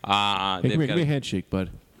here. Hey, give me a handshake,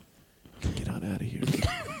 bud. Get on out of here.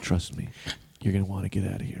 Trust me. You're going to want to get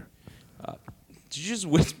out of here. Did you just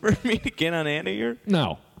whisper me to get on out of here?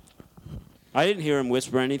 No. I didn't hear him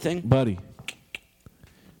whisper anything. Buddy.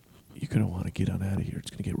 You're going to want to get on out of here.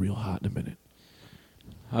 It's going to get real hot in a minute.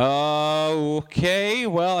 Okay.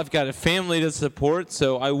 Well, I've got a family to support,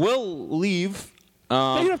 so I will leave. Hey,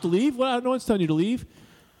 you don't have to leave. Well, no one's telling you to leave.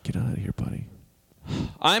 Get on out of here, buddy.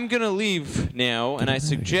 I'm going to leave now, and I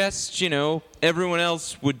suggest, everyone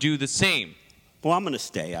else would do the same. Well, I'm going to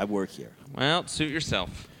stay. I work here. Well, suit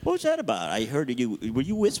yourself. What was that about? I heard you. Were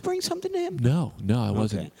you whispering something to him? No, I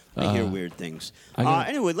wasn't. Okay. I hear weird things. I gotta-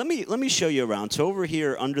 Anyway, let me show you around. So over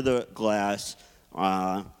here, under the glass,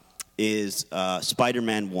 is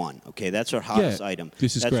Spider-Man 1. Okay, that's our hottest item.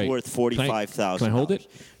 This is that's great. worth $45,000. Can I hold it?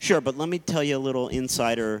 Sure, but let me tell you a little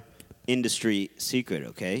insider industry secret.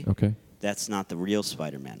 Okay. Okay. That's not the real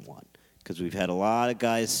Spider-Man 1. Because we've had a lot of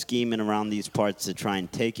guys scheming around these parts to try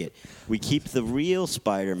and take it. We keep the real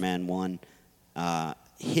Spider-Man 1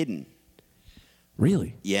 hidden.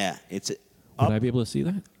 Really? Yeah, it's Would up. I be able to see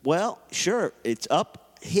that? Well, sure. It's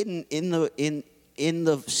up, hidden in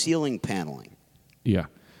the ceiling paneling. Yeah.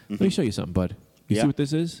 Let me show you something, bud. You Yeah. see what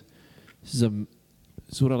this is? This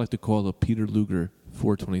is what I like to call a Peter Luger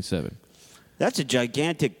 427. That's a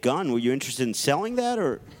gigantic gun. Were you interested in selling that,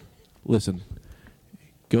 or? Listen,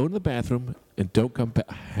 go in the bathroom and don't come back.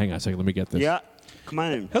 Hang on a second. Let me get this. Yeah. Come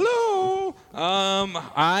on in. Hello.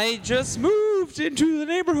 I just moved into the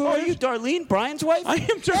neighborhood. Oh, are you Darlene, Brian's wife? I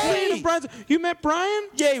am Darlene Hey! and Brian. You met Brian?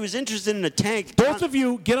 Yeah, he was interested in a tank. Both of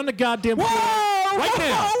you, get on the goddamn floor right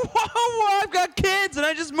now. Whoa, I've got kids and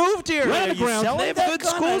I just moved here. Right on Are the you ground. selling They have a that good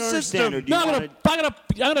gun? school I don't understand. system. Or do you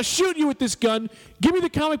No, I'm gonna shoot you with this gun. Give me the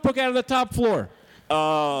comic book out of the top floor.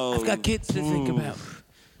 Oh, I've got kids to think about.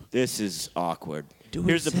 this is awkward. Do what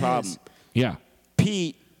Here's he the problem. says. Yeah.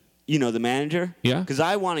 Pete, the manager? Yeah. Because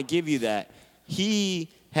I want to give you that. He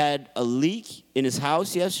had a leak in his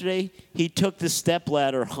house yesterday. He took the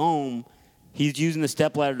stepladder home. He's using the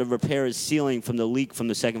stepladder to repair his ceiling from the leak from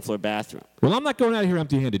the second floor bathroom. Well, I'm not going out of here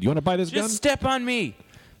empty-handed. You want to buy this gun? Just step on me.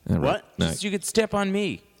 All right. What? No. Just, you could step on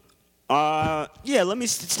me. Yeah, let me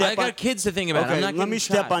step I got on. kids to think about. Okay, I'm not let me getting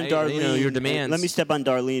step shot. on Darlene. Your demands. Let me step on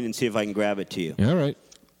Darlene and see if I can grab it to you. All right.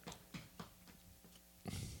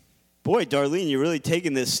 Boy, Darlene, you're really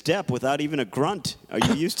taking this step without even a grunt. Are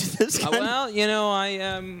you used to this kind well,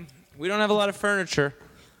 we don't have a lot of furniture,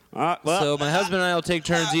 well, so my husband and I will take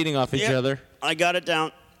turns eating off each yeah, other. I got it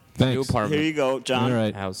down. New Thanks. apartment. Here you go, John. All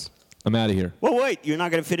right. House. I'm out of here. Well, wait, you're not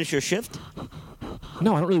going to finish your shift?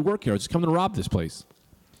 No, I don't really work here. I was just coming to rob this place.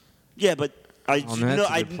 Yeah, but that's a good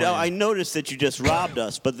plan. I noticed that you just robbed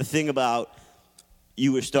us, but the thing about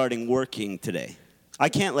you were starting working today. I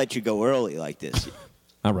can't let you go early like this.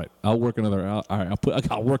 All right. I'll work another. All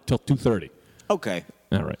right. I'll work till 2:30. Okay.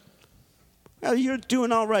 All right. Well, you're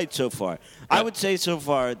doing all right so far. I would say so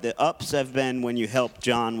far the ups have been when you helped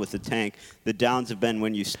John with the tank. The downs have been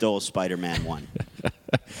when you stole Spider-Man 1.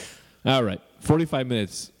 All right. 45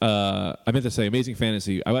 minutes. I meant to say Amazing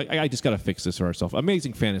Fantasy. I just got to fix this for ourselves.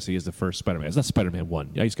 Amazing Fantasy is the first Spider-Man. It's not Spider-Man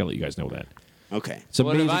 1. I just got to let you guys know that. Okay. It's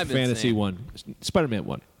What have Amazing I been Fantasy saying? 1. Spider-Man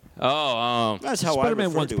 1. That's how Spider-Man I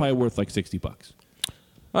refer 1's to probably it. worth like $60.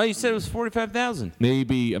 Oh, you said it was 45,000.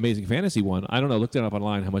 Maybe Amazing Fantasy 1. I don't know. Looked it up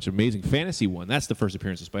online how much Amazing Fantasy 1. That's the first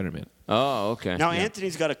appearance of Spider-Man. Oh, okay. Now,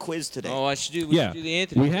 Anthony's got a quiz today. Oh, we should do the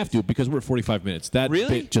Anthony. we have to because we're at 45 minutes. That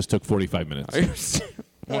Really? bit just took 45 minutes. Are you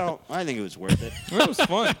Well, I think it was worth it. That was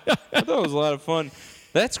fun. I thought it was a lot of fun.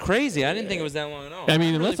 That's crazy. I didn't think it was that long at all. I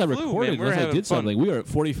mean, It unless I really flew, recorded, man. We're unless I having did fun. something, we are at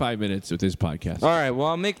 45 minutes with this podcast. All right. Well,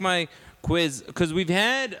 I'll make my quiz because we've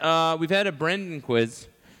had a Brendan quiz.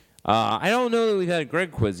 I don't know that we've had a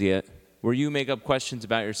Greg quiz yet, where you make up questions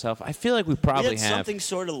about yourself. I feel like we probably We had have something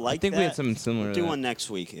sort of like that. I think we had something similar. We'll to do that. one next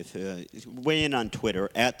week. If weigh in on Twitter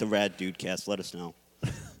at the Rad Dudecast. Let us know.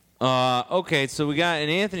 Okay, so we got an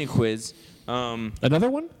Anthony quiz. Another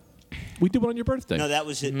one? We did one on your birthday. No, that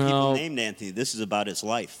was it. No. People named Anthony. This is about his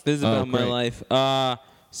life. This is Oh, about my great. life.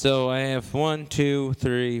 So I have 1, 2,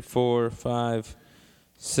 3, 4, 5,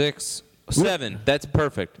 6, 7. That's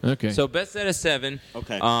perfect. Okay. So best out of 7.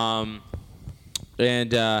 Okay.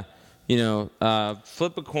 And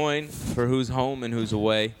flip a coin for who's home and who's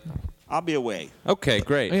away. I'll be away. Okay,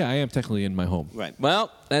 great. Oh, yeah, I am technically in my home. Right.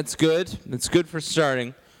 Well, that's good. That's good for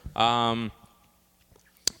starting.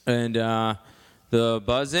 The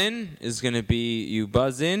buzz in is going to be you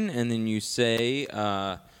buzz in and then you say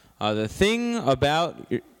the thing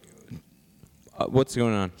about what's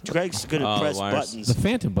going on. Greg's going to Oh, press wires. buttons. The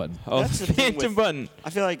phantom button. Oh, That's the the thing phantom with- button. I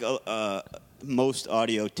feel like most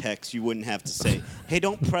audio texts you wouldn't have to say, hey,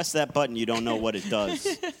 don't press that button. You don't know what it does.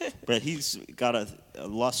 But he's got a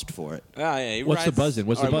lust for it. Ah, yeah, he What's the rides- buzz-in?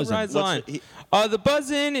 What's the all right, buzz-in? rides the line. What's The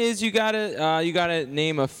buzz-in is you gotta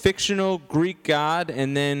name a fictional Greek god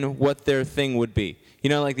and then what their thing would be.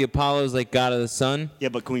 You know, like the Apollo's like god of the sun. Yeah,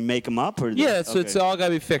 but can we make them up? Or Yeah, so it's okay. all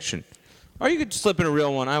gotta be fiction. Or you could slip in a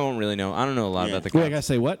real one. I won't really know. I don't know a lot Yeah. about the Wait, I gods. gotta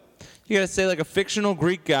say what? You gotta say like a fictional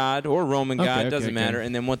Greek god or Roman Okay, god, okay, doesn't okay. matter,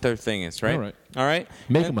 and then what their thing is, right? All right. All right.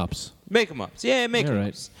 Make And- them ups. Make them ups. Yeah, make All them right.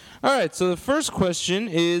 ups. All right. So the first question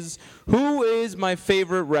is, who is my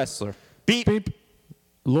favorite wrestler? Beep. Beep.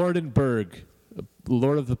 Lordenberg.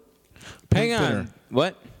 Lord of the Hang Pink on. Thinner.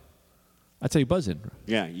 What? I'd say buzzing.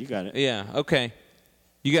 Yeah, you got it. Yeah. Okay.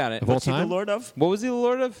 You got it. Of all What's he the time? Lord of? What was he the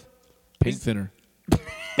lord of? Paint thinner.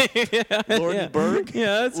 Lord yeah. of Berg?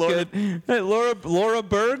 Yeah, that's Lord good. Hey, Laura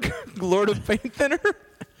Berg, Lord of Paint Thinner.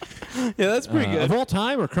 Yeah, that's pretty Of good. all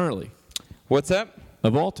time or currently? What's that?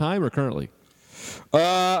 Of all time or currently?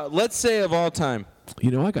 Let's say of all time. You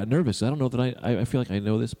know, I got nervous. I don't know that I feel like I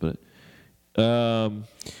know this, but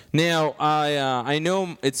Now I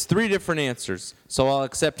know it's 3 different answers, so I'll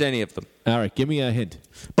accept any of them. all right, give me a hint.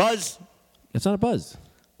 Buzz. It's not a buzz.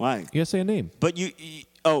 Why? You gotta say a name. But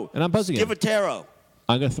And I'm buzzing him. Skivataro.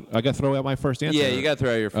 I gotta throw out my first answer. Yeah, you got to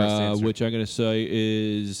throw out your first answer. Which I'm gonna say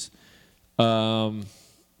is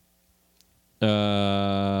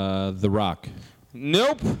The Rock.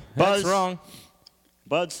 Nope, Buzz. that's wrong.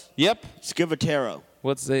 Buzz. Yep. Skivataro.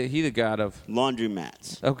 What's he the god of?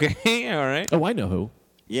 Laundromats. Okay, all right. Oh, I know who.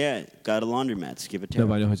 Yeah, got a laundromat. Skivataro. No,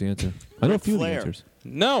 but I know his answer. I know a few of the Flair. answers.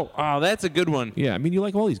 No, oh, that's a good one. Yeah, I mean, you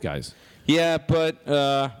like all these guys. Yeah, but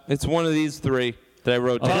it's one of these 3 that I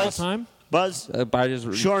wrote Of down. all time? Buzz. I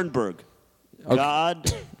just Schoenberg. Okay.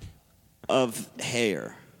 God of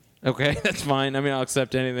hair. Okay, that's fine. I mean, I'll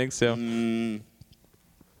accept anything. So I can't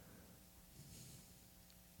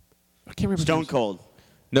remember. Stone Cold.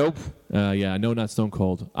 nope. Yeah, no, not Stone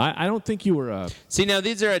Cold. I don't think you were See, now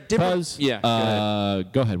these are at different. Buzz. Yeah. Go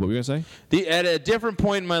ahead. Go ahead. What were you gonna say? At a different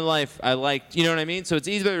point in my life, I liked. You know what I mean? So it's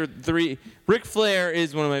either 3. Ric Flair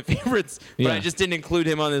is one of my favorites, but Yeah. I just didn't include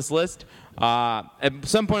him on this list. At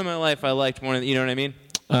some point in my life, I liked one of. You know what I mean?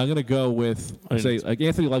 I'm gonna go with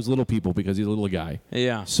Anthony loves little people because he's a little guy.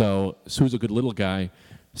 Yeah. So who's a good little guy?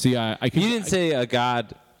 See, I could. You didn't say a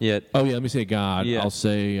god yet. Oh yeah, let me say God. Yeah. I'll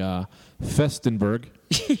say Festenberg.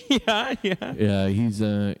 yeah. Yeah. Yeah, he's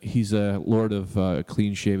a lord of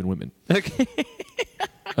clean-shaven women. Okay.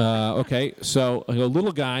 Okay, so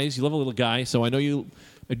little guys. You love a little guy. So I know you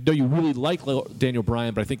really like Daniel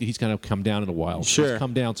Bryan, but I think that he's kind of come down in a while. Sure. He's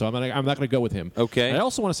come down. So I'm not going to go with him. Okay. I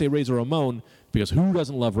also want to say Razor Ramon because who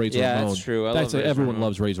doesn't love Razor Yeah, Ramon? that's true. I I'd love say Razor everyone Ramon.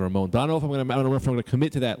 loves Razor Ramon, but I don't know if I'm going to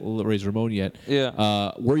commit to that Razor Ramon yet.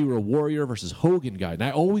 Yeah. Were you a Warrior versus Hogan guy? And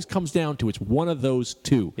it always comes down to it's one of those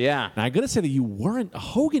two. Yeah. And I'm going to say that you weren't a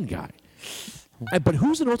Hogan guy, but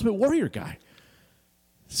who's an Ultimate Warrior guy?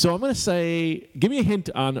 So I'm going to say, give me a hint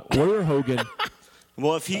on Warrior Hogan.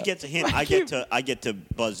 Well, if he gets a hint, I get to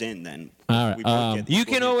buzz in then. All right, We both get the You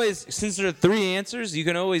equal can hint. always, since there are 3 answers, you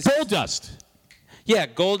can always. Goldust. Yeah,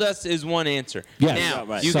 Goldust is one answer. Yes. Now, Yeah,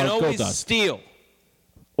 right. you So can always Goldust. steal.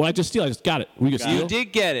 Well, I just got it. We just Got You steal. it.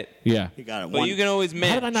 did get it, Yeah. He got it. but One. you can always match.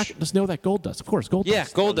 How did I not just know that Goldust? Of course, Goldust. Yeah,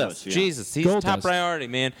 Goldust. Goldust, yeah. Jesus, he's Goldust. top priority,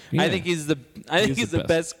 man. Yeah. I think he's the. I think He is he's the the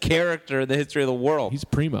best character in the history of the world. He's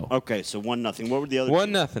primo. Okay, so 1-0. What were the other?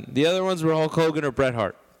 1-0. The other ones were Hulk Hogan or Bret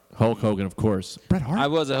Hart. Hulk Hogan, of course. Bret Hart. I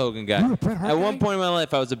was a Hogan guy. You were a Bret Hart At guy? one point in my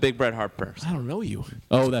life, I was a big Bret Hart person. I don't know you.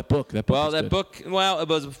 Oh, that book. Well, was that good. book. Well, it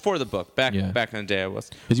was before the book. Back Yeah. back in the day, I was.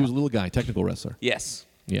 Because he was a little guy, technical wrestler. Yes.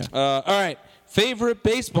 Yeah. All right. Favorite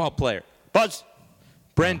baseball player? Buzz.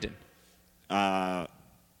 Brendan.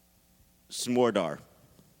 Smordar,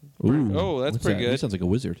 Ooh, Oh, that's what's pretty that? good. He sounds like a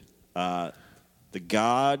wizard. the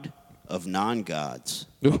god of non-gods.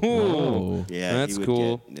 Ooh. Oh. Yeah, That's he would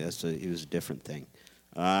cool. He was a different thing.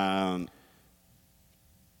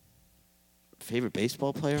 Favorite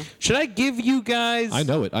baseball player? Should I give you guys? I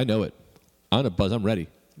know it. On a buzz. I'm ready.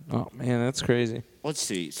 Oh man, that's crazy. Let's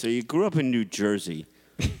see. So you grew up in New Jersey.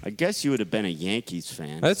 I guess you would have been a Yankees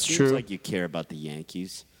fan. That's Seems true. like you care about the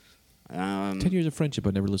Yankees. 10 years of friendship.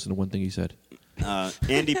 I never listened to one thing he said.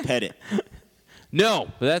 Andy Pettit. No,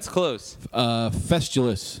 but that's close.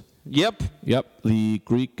 Festulus. Yep. Yep. The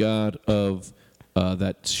Greek god of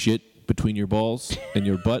that shit between your balls and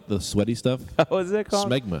your butt, the sweaty stuff. What was that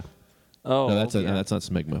called? Smegma. Oh, No, that's yeah. that's not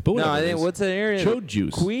smegma. But No, whatever I it think is. what's that area? Chode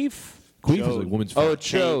juice. Queef. Queef is Chode. a woman's Oh, foot.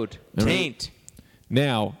 chode. All right. Taint.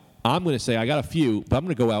 Now, I'm going to say I got a few, but I'm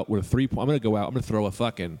going to go out with a 3 point. I'm going to go out. I'm going to throw a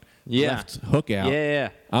fucking Yeah. left hook out. Yeah.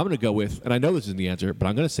 I'm going to go with, and I know this isn't the answer, but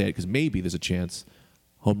I'm going to say it because maybe there's a chance.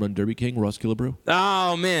 Home run derby king, Ross Killebrew.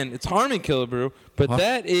 Oh man, it's Harmon Killebrew, but Huh?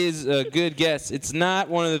 that is a good guess. It's not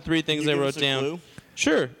one of the three things Can I you give wrote us a down. clue?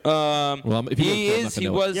 Sure. Well, if you he don't know, I'm not is. gonna He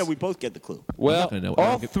know it. was. Yeah, we both get the clue. Well, gonna know it.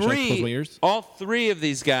 all Should I close my three. ears? All three of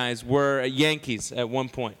these guys were Yankees at one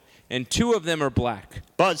point, and two of them are black.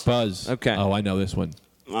 Buzz. Buzz. Okay. Oh, I know this one.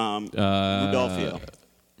 Rudolphio.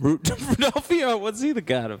 Rudolphio, what's he the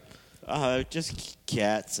god of? Just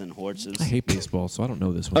cats and horses. I hate baseball, so I don't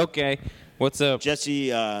know this one. Okay, what's up?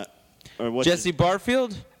 Jesse. Or what's Jesse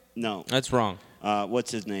Barfield? No. That's wrong. What's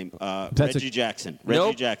his name? That's Reggie Jackson. Reggie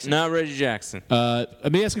Nope, Jackson. not Reggie Jackson.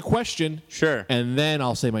 Let me ask a question. Sure. And then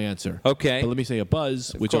I'll say my answer. Okay. But let me say a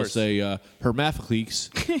buzz, which I'll course. say Hermaphocles.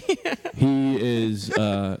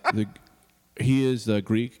 He is the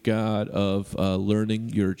Greek god of learning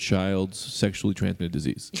your child's sexually transmitted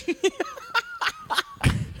disease.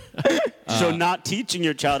 So not teaching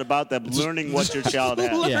your child about them, learning what your child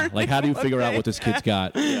has. Yeah, like how do you figure out what this kid's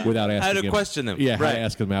got without asking How to him? question them. Yeah, how Right. to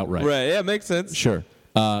ask them outright. Right. Yeah, makes sense. Sure.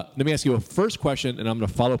 Let me ask you a first question, and I'm going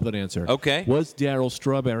to follow up with an answer. Okay. Was Darryl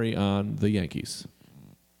Strawberry on the Yankees?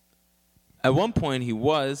 At one point, he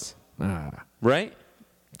was right.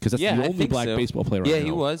 Because that's Yeah, the I only think black so. baseball player I Yeah, know.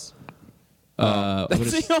 he was. I'm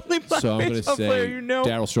That's gonna the only black so I'm gonna baseball say player you know.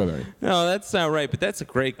 Darryl Strawberry. No, that's not right, but that's a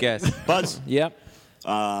great guess. Buzz. Yep.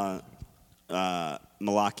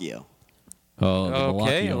 Malakio. Oh, the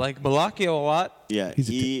Okay, I Malakio. like Malakio a lot. Yeah, He's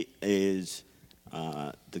a he is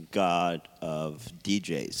the god of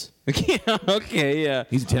DJs. Yeah, okay, yeah.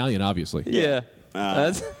 He's Italian, obviously. Yeah.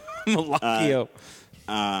 That's Malakio.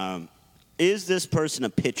 Is this person a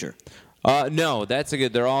pitcher? No, that's a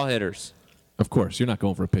good. They're all hitters. Of course, you're not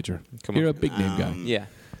going for a pitcher. Come You're on. a big name guy. Yeah.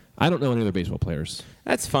 I don't know any other baseball players.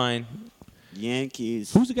 That's fine.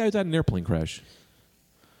 Yankees. Who's the guy who's had an airplane crash?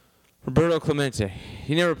 Roberto Clemente.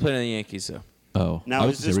 He never played on the Yankees, though. Oh, Now, I is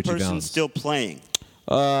was gonna say this Richie person Valens. still playing?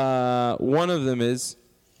 One of them is.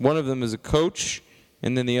 One of them is a coach,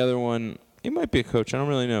 and then the other one, he might be a coach. I don't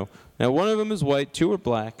really know. Now, one of them is white, two are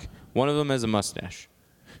black. One of them has a mustache.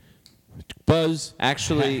 Buzz?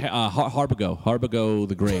 Actually, Harbago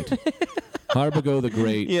the Great. Harbago the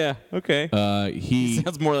Great. yeah, okay. He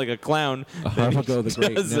Sounds more like a clown. than Harbago the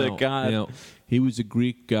Great. does a god. No, he was a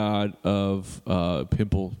Greek god of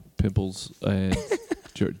pimples and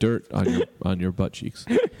dirt on your butt cheeks.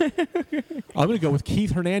 I'm going to go with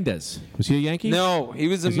Keith Hernandez. Was he a Yankee? No, he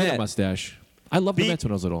was a He had a Met. mustache. I loved the Beep. Mets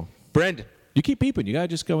when I was little. Brendan, You keep beeping. You got to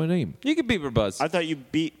just go and name. you can beat for Buzz. I thought you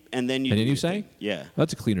beat and then you. And then do you your say? thing. Yeah.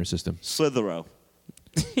 That's a cleaner system. Slithero.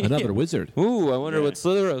 Another wizard. Ooh, I wonder Yeah. what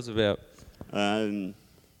Slithero's about.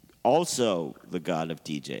 Also, the god of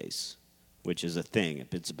DJs, which is a thing.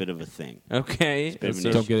 It's a bit of a thing. Okay. bit of an So-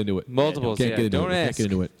 issue. Don't get into it. Multiples, Can't yeah. get into Don't it. Can't ask. get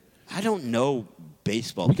into it. I don't know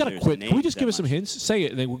baseball. We got to players' quit. Can we names just that give us some much. hints? Say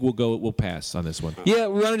it, and then we'll go. We'll pass on this one. Yeah,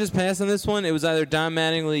 we want to just pass on this one. It was either Don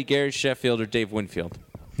Mattingly, Gary Sheffield, or Dave Winfield.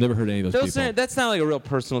 Never heard any of those Those people. are, that's not like a real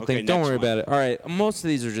personal Okay, thing. Don't next worry one. about it. All right. Most of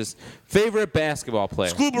these are just favorite basketball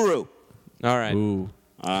player. Scoobaroo. All right. Ooh.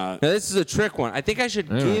 Now, this is a trick one. I think I should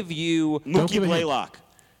All right. give you. Don't Mookie give a hint. Blaylock.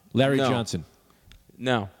 Larry No. Johnson.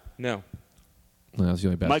 No. No, that's the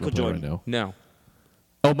only basketball Michael player Jordan. I know. No.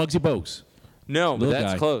 Oh, Muggsy Bogues. No, but Little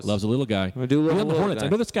that's guy. close. Loves a little guy. I do love He's a on the little Hornets. guy. I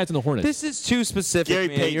know this guy's in the Hornets. This is too specific, Gary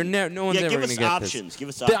man. Payton. You're no one's Yeah, ever give going us to get options. this. Give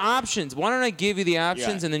us The options. options. Why don't I give you the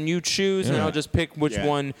options Yeah. and then you choose, and Yeah. I'll just pick which Yeah.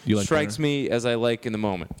 one You like strikes better? me as I like in the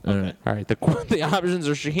moment. All right. All right. The options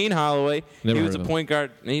are Shaheen Holloway. Never he was heard a of him. point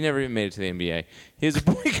guard. He never even made it to the NBA. He was a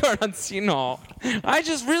point guard on Seton Hall. I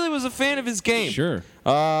just really was a fan of his game. Sure.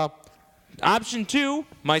 Option 2,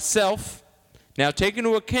 myself. Now, take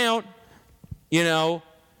into account,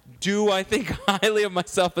 do I think highly of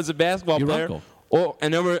myself as a basketball Your player? uncle.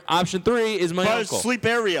 And option 3 is my Buzz uncle.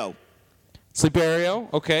 Sleepario.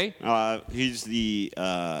 Sleepario, okay. He's the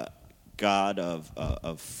god of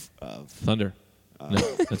Thunder. No,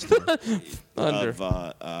 that's Thunder. Thunder.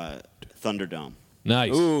 Thunderdome.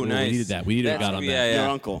 Nice. Ooh, nice. We needed that. We needed a god on that. Yeah. Your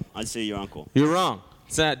uncle. I'd say your uncle. You're wrong.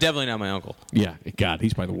 It's definitely not my uncle. Yeah. God,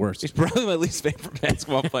 he's probably the worst. He's probably my least favorite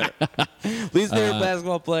basketball player. Least favorite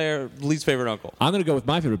basketball player, least favorite uncle. I'm going to go with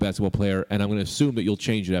my favorite basketball player, and I'm going to assume that you'll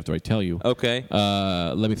change it after I tell you. Okay.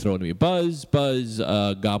 Let me throw it to you. Buzz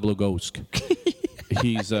Goblogosk.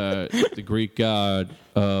 He's the Greek god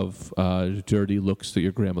of dirty looks through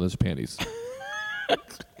your grandmother's panties.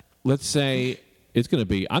 Let's say it's going to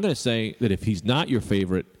be. I'm going to say that if he's not your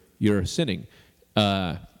favorite, you're sinning.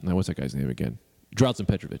 Now, what's that guy's name again? Drazen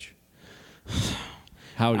Petrovic.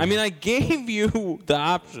 I gave you the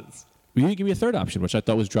options. You didn't give me a third option, which I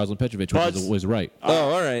thought was Drazen Petrovic, which was right.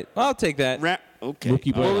 Oh, all right. I'll take that. Okay.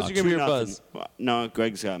 Mookie What was Blaylock. you gonna be your 2-0. buzz? No,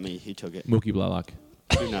 Greg's got me. He took it. Mookie Blaylock.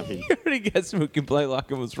 2-0. You already guessed Mookie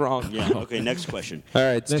Blaylock and was wrong. Yeah. Okay. Next question. All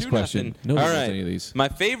right. It's Next 2-0. question. Nobody All knows right. any of these. My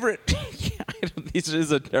favorite. This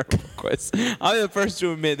is a terrible quiz. I'll be the first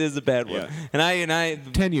to admit this is a bad one. Yeah. And I.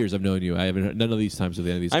 10 years I've known you. I haven't heard none of these times of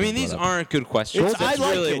any of these. I mean, been these brought up. aren't good questions. It's- I That's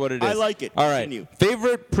like really it. what it is. I like it. All right. Continue.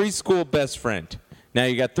 Favorite preschool best friend. Now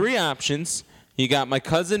you got 3 options. You got my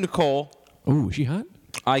cousin Nicole. Ooh, is she hot?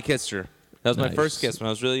 I kissed her. That was my Nice. first kiss when I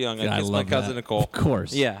was really young. Yeah, I I kissed my love cousin that. Nicole. Of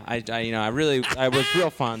course. Yeah, I was real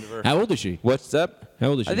fond of her. How old is she? What's up? How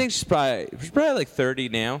old is she? I think she's probably like 30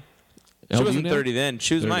 now. She How old are you wasn't now? 30 then.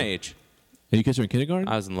 She was my 30. age. And you kissed her in kindergarten?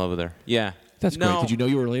 I was in love with her. Yeah. That's no, great. Did you know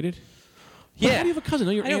you were related? Yeah. How do you have a cousin?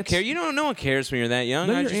 No, your I don't aunts, care. No one cares when you're that young.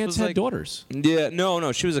 No, I your just aunts was had like, daughters. Yeah,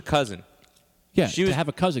 no, she was a cousin. Yeah, She to was- have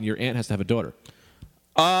a cousin, your aunt has to have a daughter.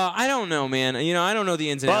 I don't know, man. I don't know the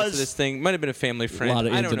ins and outs of Buzz. this thing. Might have been a family friend. lot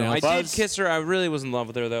of I ins don't and know. I outs. did Buzz. kiss her. I really was in love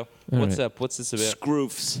with her, though. All What's right. up? What's this about?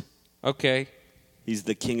 Scroofs. Okay. He's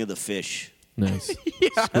the king of the fish. Nice. Yeah,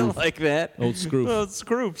 I like that. Old Scroof. Old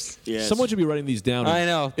Scroops. Yes. Someone should be writing these down. And I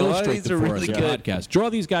know. A lot of Illustrate these them are for really us on the good. podcast. Draw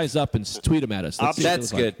these guys up and tweet them at us. Let's see what they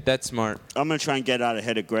That's look like. good. That's smart. I'm gonna try and get out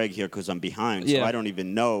ahead of Greg here because I'm behind, so Yeah. I don't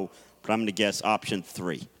even know. But I'm gonna guess option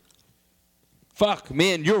 3. Fuck,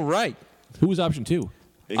 man, you're right. Who was option 2?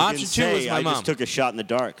 He Option didn't 2 was say, my I mom. just took a shot in the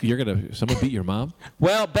dark. Someone beat your mom?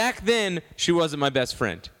 Well, back then, she wasn't my best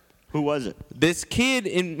friend. Who was it? This kid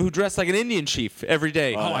who dressed like an Indian chief every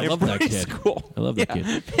day. I in love that kid. preschool. I love that kid.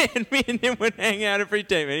 Man, me and him would hang out every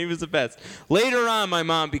day, man. He was the best. Later on, my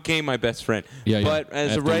mom became my best friend. Yeah, yeah. But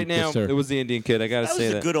as of After you right now, kissed her. it was the Indian kid. I got to That say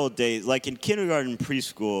was that. the good old days. Like in kindergarten,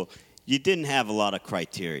 preschool, you didn't have a lot of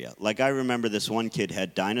criteria. Like I remember this one kid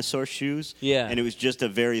had dinosaur shoes. Yeah. And it was just a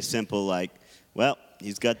very simple like, well,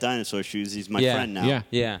 he's got dinosaur shoes. He's my Yeah. friend now. Yeah.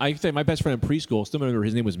 Yeah. I say my best friend in preschool, still remember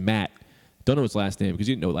his name was Matt. Don't know his last name because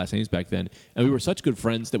you didn't know last names back then. And we were such good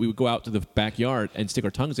friends that we would go out to the backyard and stick our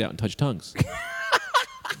tongues out and touch tongues.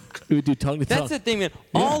 We would do tongue to tongue. That's the thing, man.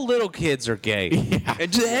 All little kids are gay.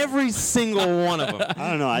 And just every single one of them. I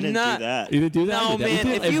don't know. I didn't Not- do that. You didn't do that? No, I did that. man.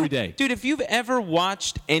 We did it every day. Dude, if you've ever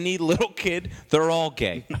watched any little kid, they're all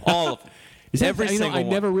gay. All of them. Is that, every you know, single I one.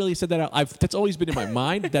 never really said that out. That's always been in my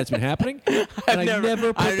mind. That's been happening. And I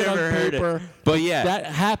never put I've it on never heard it. paper. But yeah. That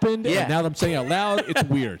happened. Yeah. And now that I'm saying it out loud, it's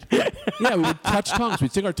weird. Yeah, we would touch tongues.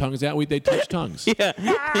 We'd stick our tongues out. They'd touch tongues. Yeah.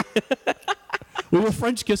 We were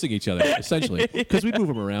French kissing each other, essentially, because we'd move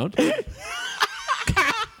them around.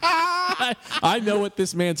 I know what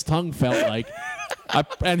this man's tongue felt like.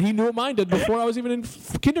 And he knew what mine did before I was even in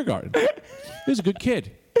kindergarten. He was a good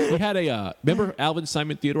kid. He had a, remember Alvin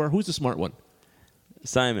Simon Theodore? Who's the smart one?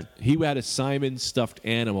 Simon. He had a Simon stuffed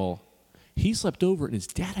animal. He slept over, and his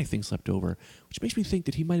dad, I think, slept over, which makes me think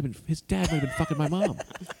that his dad might have been fucking my mom.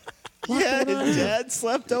 What's Yeah, going on his here? dad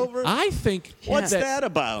slept over. I think What's that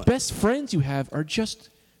about? best friends you have are just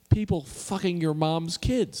people fucking your mom's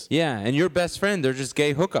kids. Yeah, and your best friend, they're just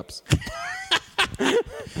gay hookups.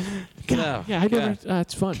 No, Yeah, I never. God.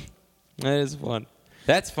 It's fun. That is fun.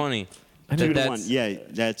 That's funny. I Two never. to That's- one. Yeah,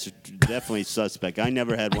 that's definitely suspect. I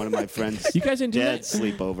never had one of my friends' You guys didn't do dads that?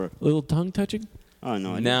 sleep over. Little tongue touching. Oh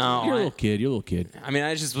no, I didn't. No. You're a I- little kid. You're a little kid. I mean,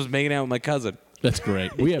 I just was making out with my cousin. That's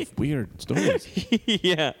great. We have weird stories.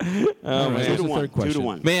 Yeah. All right, Two here's to the one. third 2 to question.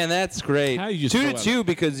 1. Man, that's great. How you just 2 throw to out- 2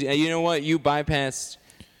 because you know what? You bypassed.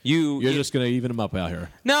 You're you- just gonna even them up out here.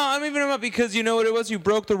 No, I'm even up because you know what it was? You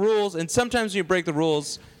broke the rules, and sometimes when you break the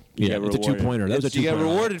rules, Yeah, get it's a rewarded. 2-pointer. That was a you get 2-pointer.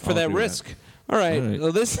 rewarded for I'll that do risk. All right. All right.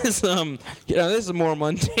 Well, this is this is a more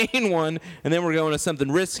mundane one, and then we're going to something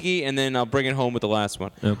risky, and then I'll bring it home with the last one.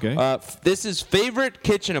 Okay. This is favorite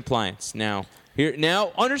kitchen appliance. Now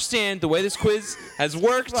understand the way this quiz has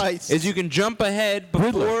worked Christ. is you can jump ahead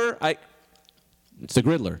before I. It's the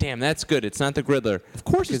griddler. Damn, that's good. It's not the griddler. Of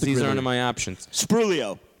course it's the these griddler. aren't my options.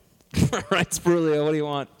 Sprulio. Right, Sprulio, what do you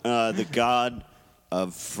want? The god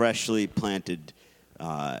of freshly planted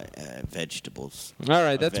vegetables. All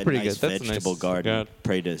right, that's pretty nice good. That's vegetable a nice garden. God.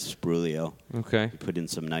 Pray to Sprulio. Okay. Put in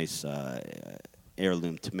some nice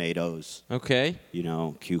heirloom tomatoes. Okay. You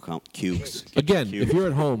know, cukes. Again, Cukes. if you're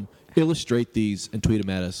at home, illustrate these and tweet them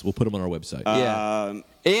at us. We'll put them on our website. Yeah.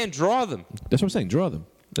 And draw them. That's what I'm saying. Draw them.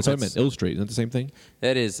 That's what I meant. Illustrate. Isn't that the same thing?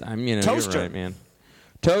 That is, Toaster. you're right, man.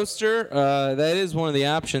 Toaster, that is one of the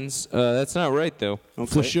options. That's not right, though.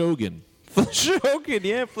 Okay. Flashogan. Flashogan,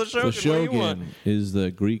 yeah, Flashogan. What do you want? Flashogan is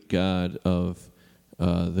the Greek god of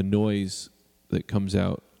the noise that comes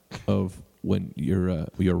out of when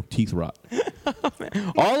your teeth rot.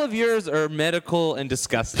 All of yours are medical and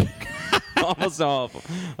disgusting. Almost all of them.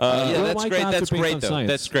 Yeah, Well, that's my great. gods That's are based great, on though. science.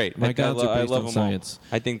 That's great. My gods are I based love on them all. science.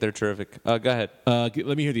 I think they're terrific. Go ahead.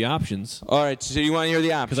 Let me hear the options. All right, so you want to hear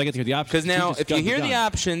the options? Because I get to hear the options. Because now, You just if you got hear done. the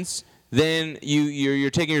options, then you're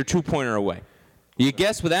taking your 2-pointer away. You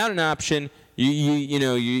guess without an option,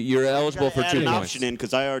 you're eligible for add 2 an points. option in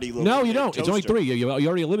because I already. No, you don't. It's only Toaster. 3. You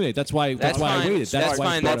already eliminated. That's why. That's why fine. I waited. That's why I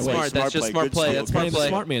fine. brought That's it away. smart. That's just smart Good play. steal. That's Playing smart the play.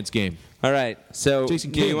 smart man's game. All right. So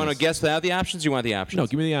Jason do you Kane want to was. guess without the options? Or you want the options? No,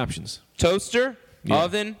 give me the options. Toaster, Yeah.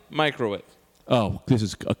 oven, microwave. Oh, this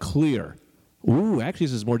is a clear. Ooh, actually,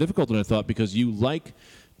 this is more difficult than I thought because you like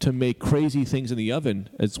to make crazy things in the oven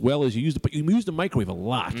as well as you use but you use the microwave a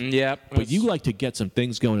lot. Yep. But you like to get some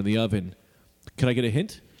things going in the oven. Can I get a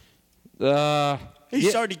hint?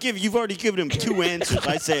 You've already given him 2 answers.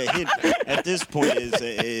 I say a hint at this point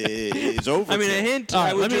is over. I mean, a hint. All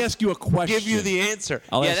right, I would let me just ask you a question. Give you the answer.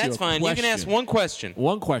 I'll yeah, ask you that's a fine. You can ask question. one question.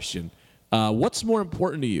 One question. What's more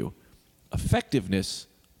important to you, effectiveness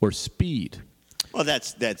or speed? Well,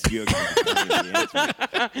 that's your answer.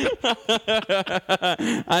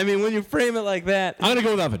 I mean, when you frame it like that, I'm gonna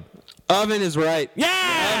go with oven. oven is right.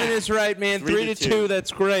 Yeah! Oven is right, man. 3 to 3 to 2. 2.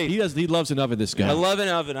 That's great. He loves an oven. This guy. I love an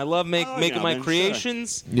oven. I love making an my oven,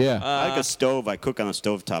 creations. Yeah. I like a stove. I cook on a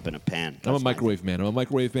stovetop in a pan. I'm a That's my microwave man. I'm a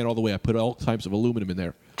microwave man all the way. I put all types of aluminum in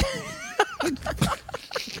there.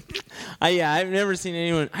 I've never seen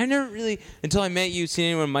anyone. I've never really, until I met you, seen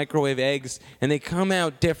anyone microwave eggs, and they come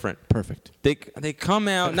out different. Perfect. They come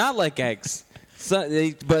out not like eggs,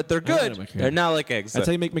 but they're good. like They're not like eggs. That's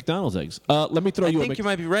how you make McDonald's eggs. Let me throw I you. think you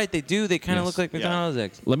might be right. They do. They kind of Yes. look like Yeah. McDonald's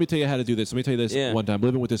eggs. Let me tell you how to do this. Let me tell you this. Yeah. One time,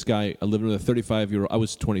 living with this guy, I lived with a 35-year-old. I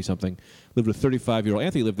was 20-something. Lived with a 35-year-old.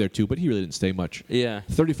 Anthony lived there too, but he really didn't stay much. Yeah.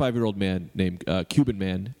 35-year-old man named Cuban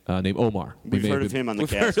man named Omar. We've heard of him on the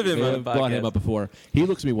We've cast. heard of him. We on have the brought him podcast. up before. He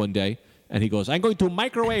looks at me one day and he goes, "I'm going to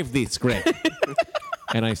microwave this, Greg."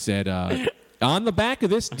 And I said, "On the back of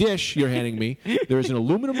this dish you're handing me, there's an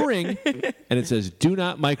aluminum ring, and it says "Do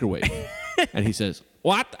not microwave." And he says,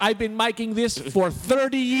 "What? I've been making this for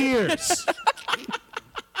 30 years."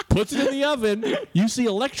 Puts it in the oven. You see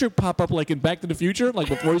electric pop up like in Back to the Future, like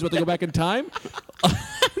before he's about to go back in time.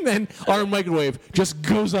 And then our microwave just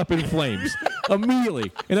goes up in flames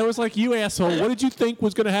immediately. And I was like, "You asshole, what did you think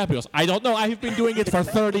was going to happen?" He goes, "I don't know. I have been doing it for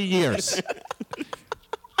 30 years."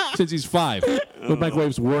 Since he's 5. When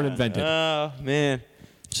microwaves weren't invented. Oh man.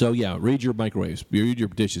 So, yeah, read your microwaves. Read your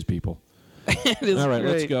dishes, people. It is All right,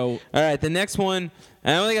 let's great. go. All right, the next one.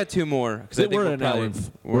 I only got 2 more because I think We're we'll at an hour.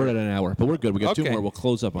 probably. We're at an hour, but we're good. We got 2 Okay. more. We'll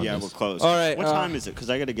close up on Yeah, this. we're close. All right, What time is it? Because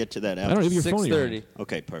I got to get to that. I don't have your phone. in your hand. 6:30.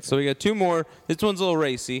 Okay, perfect. So we got 2 more. This one's a little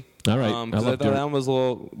racy. All right. I 'cause I love thought dirt. that one was a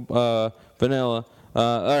little vanilla.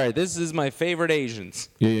 All right, this is my favorite Asians.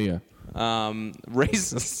 Yeah.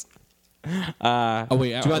 Racist. Oh,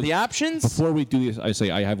 wait. Do you want the options? Before we do this, I say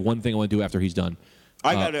I have one thing I want to do after he's done.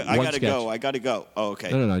 I one gotta sketch. go. I gotta go. Oh, okay.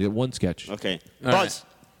 No. I did one sketch. Okay. All Buzz,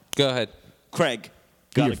 Go ahead. Craig,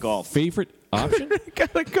 got Your to golf. Favorite option?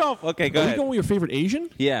 Gotta golf. Okay, go Are we ahead. going with your favorite Asian?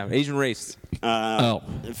 Yeah, Asian race.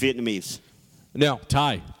 Vietnamese. No.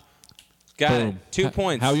 Ty. Got Boom. it. 2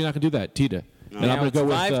 points. How are you not going to do that? Tita. And Now I'm going it's to go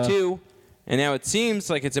with 5-2, and now it seems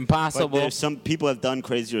like it's But impossible there's some people have done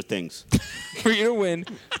crazier things. for you to win.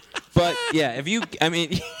 But yeah, if you, I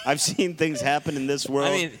mean, I've seen things happen in this world.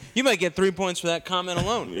 I mean, you might get 3 points for that comment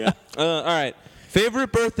alone. Yeah. All right.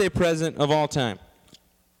 Favorite birthday present of all time?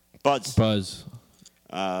 Buzz, Buzz.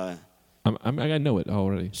 uh, I know it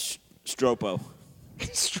already. Stropo.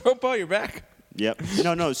 Stropo, you're back. Yep.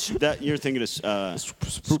 No, that you're thinking of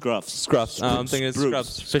Scruffs. Scruffs. I'm thinking it's Spruce.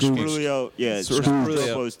 Scruffs. Fish Sprulio, yeah, Sprulio.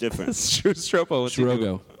 Stropo's different. Stropo. What's he do?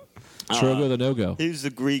 Shrogo. Shrogo the no-go. He's the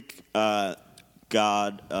Greek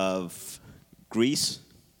god of Greece.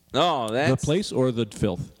 Oh, The that's place or the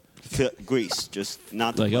filth? Greece, just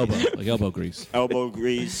not the Like place. elbow. Like elbow grease. Elbow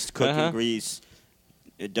grease, cooking Uh-huh. grease.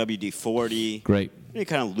 WD-40. Great. Any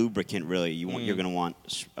kind of lubricant, really. You're going to want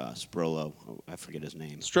Sprolo. Oh, I forget his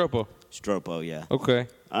name. Stropo. Stropo, yeah. Okay.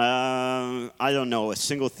 I don't know a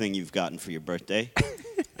single thing you've gotten for your birthday.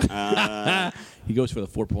 He goes for the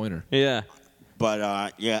 4-pointer. Yeah.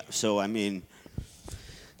 But, yeah, so, I mean,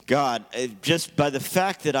 God, just by the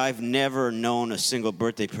fact that I've never known a single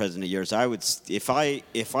birthday present of yours, I would, if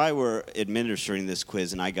I were administering this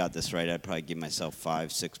quiz and I got this right, I'd probably give myself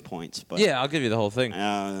 5-6 points. But Yeah, I'll give you the whole thing.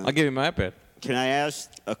 I'll give you my iPad. Can I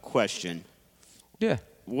ask a question? Yeah.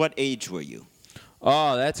 What age were you?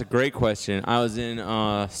 Oh, that's a great question. I was in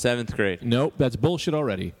 7th grade. Nope, that's bullshit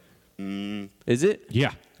already. Is it?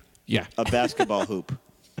 Yeah. Yeah. A basketball hoop.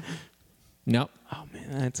 No. Oh,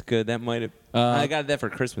 man, that's good. That might have... I got that for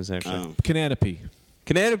Christmas, actually. Oh. Cananope.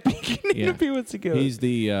 Cananope, what's it go? He's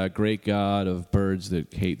the great god of birds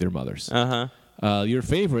that hate their mothers. Uh-huh. Your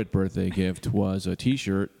favorite birthday gift was a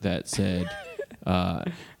T-shirt that said,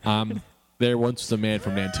 "I'm there once was a man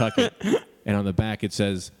from Nantucket," and on the back it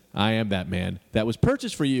says, "I am that man." That was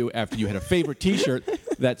purchased for you after you had a favorite T-shirt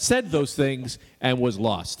that said those things and was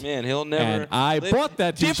lost. Man, he'll never... And I bought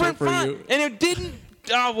that T-shirt different for font, you. and it didn't...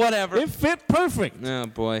 Oh, whatever. It fit perfect. Oh,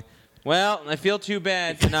 boy. Well, I feel too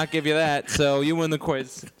bad to not give you that, so you win the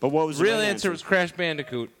quiz. But what was the Real right answer was Crash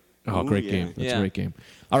Bandicoot. Oh, Ooh, great yeah. game. That's Yeah. a great game.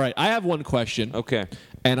 All right, I have one question. Okay.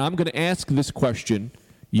 And I'm going to ask this question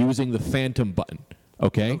using the Phantom button.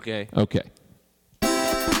 Okay? Okay. Okay.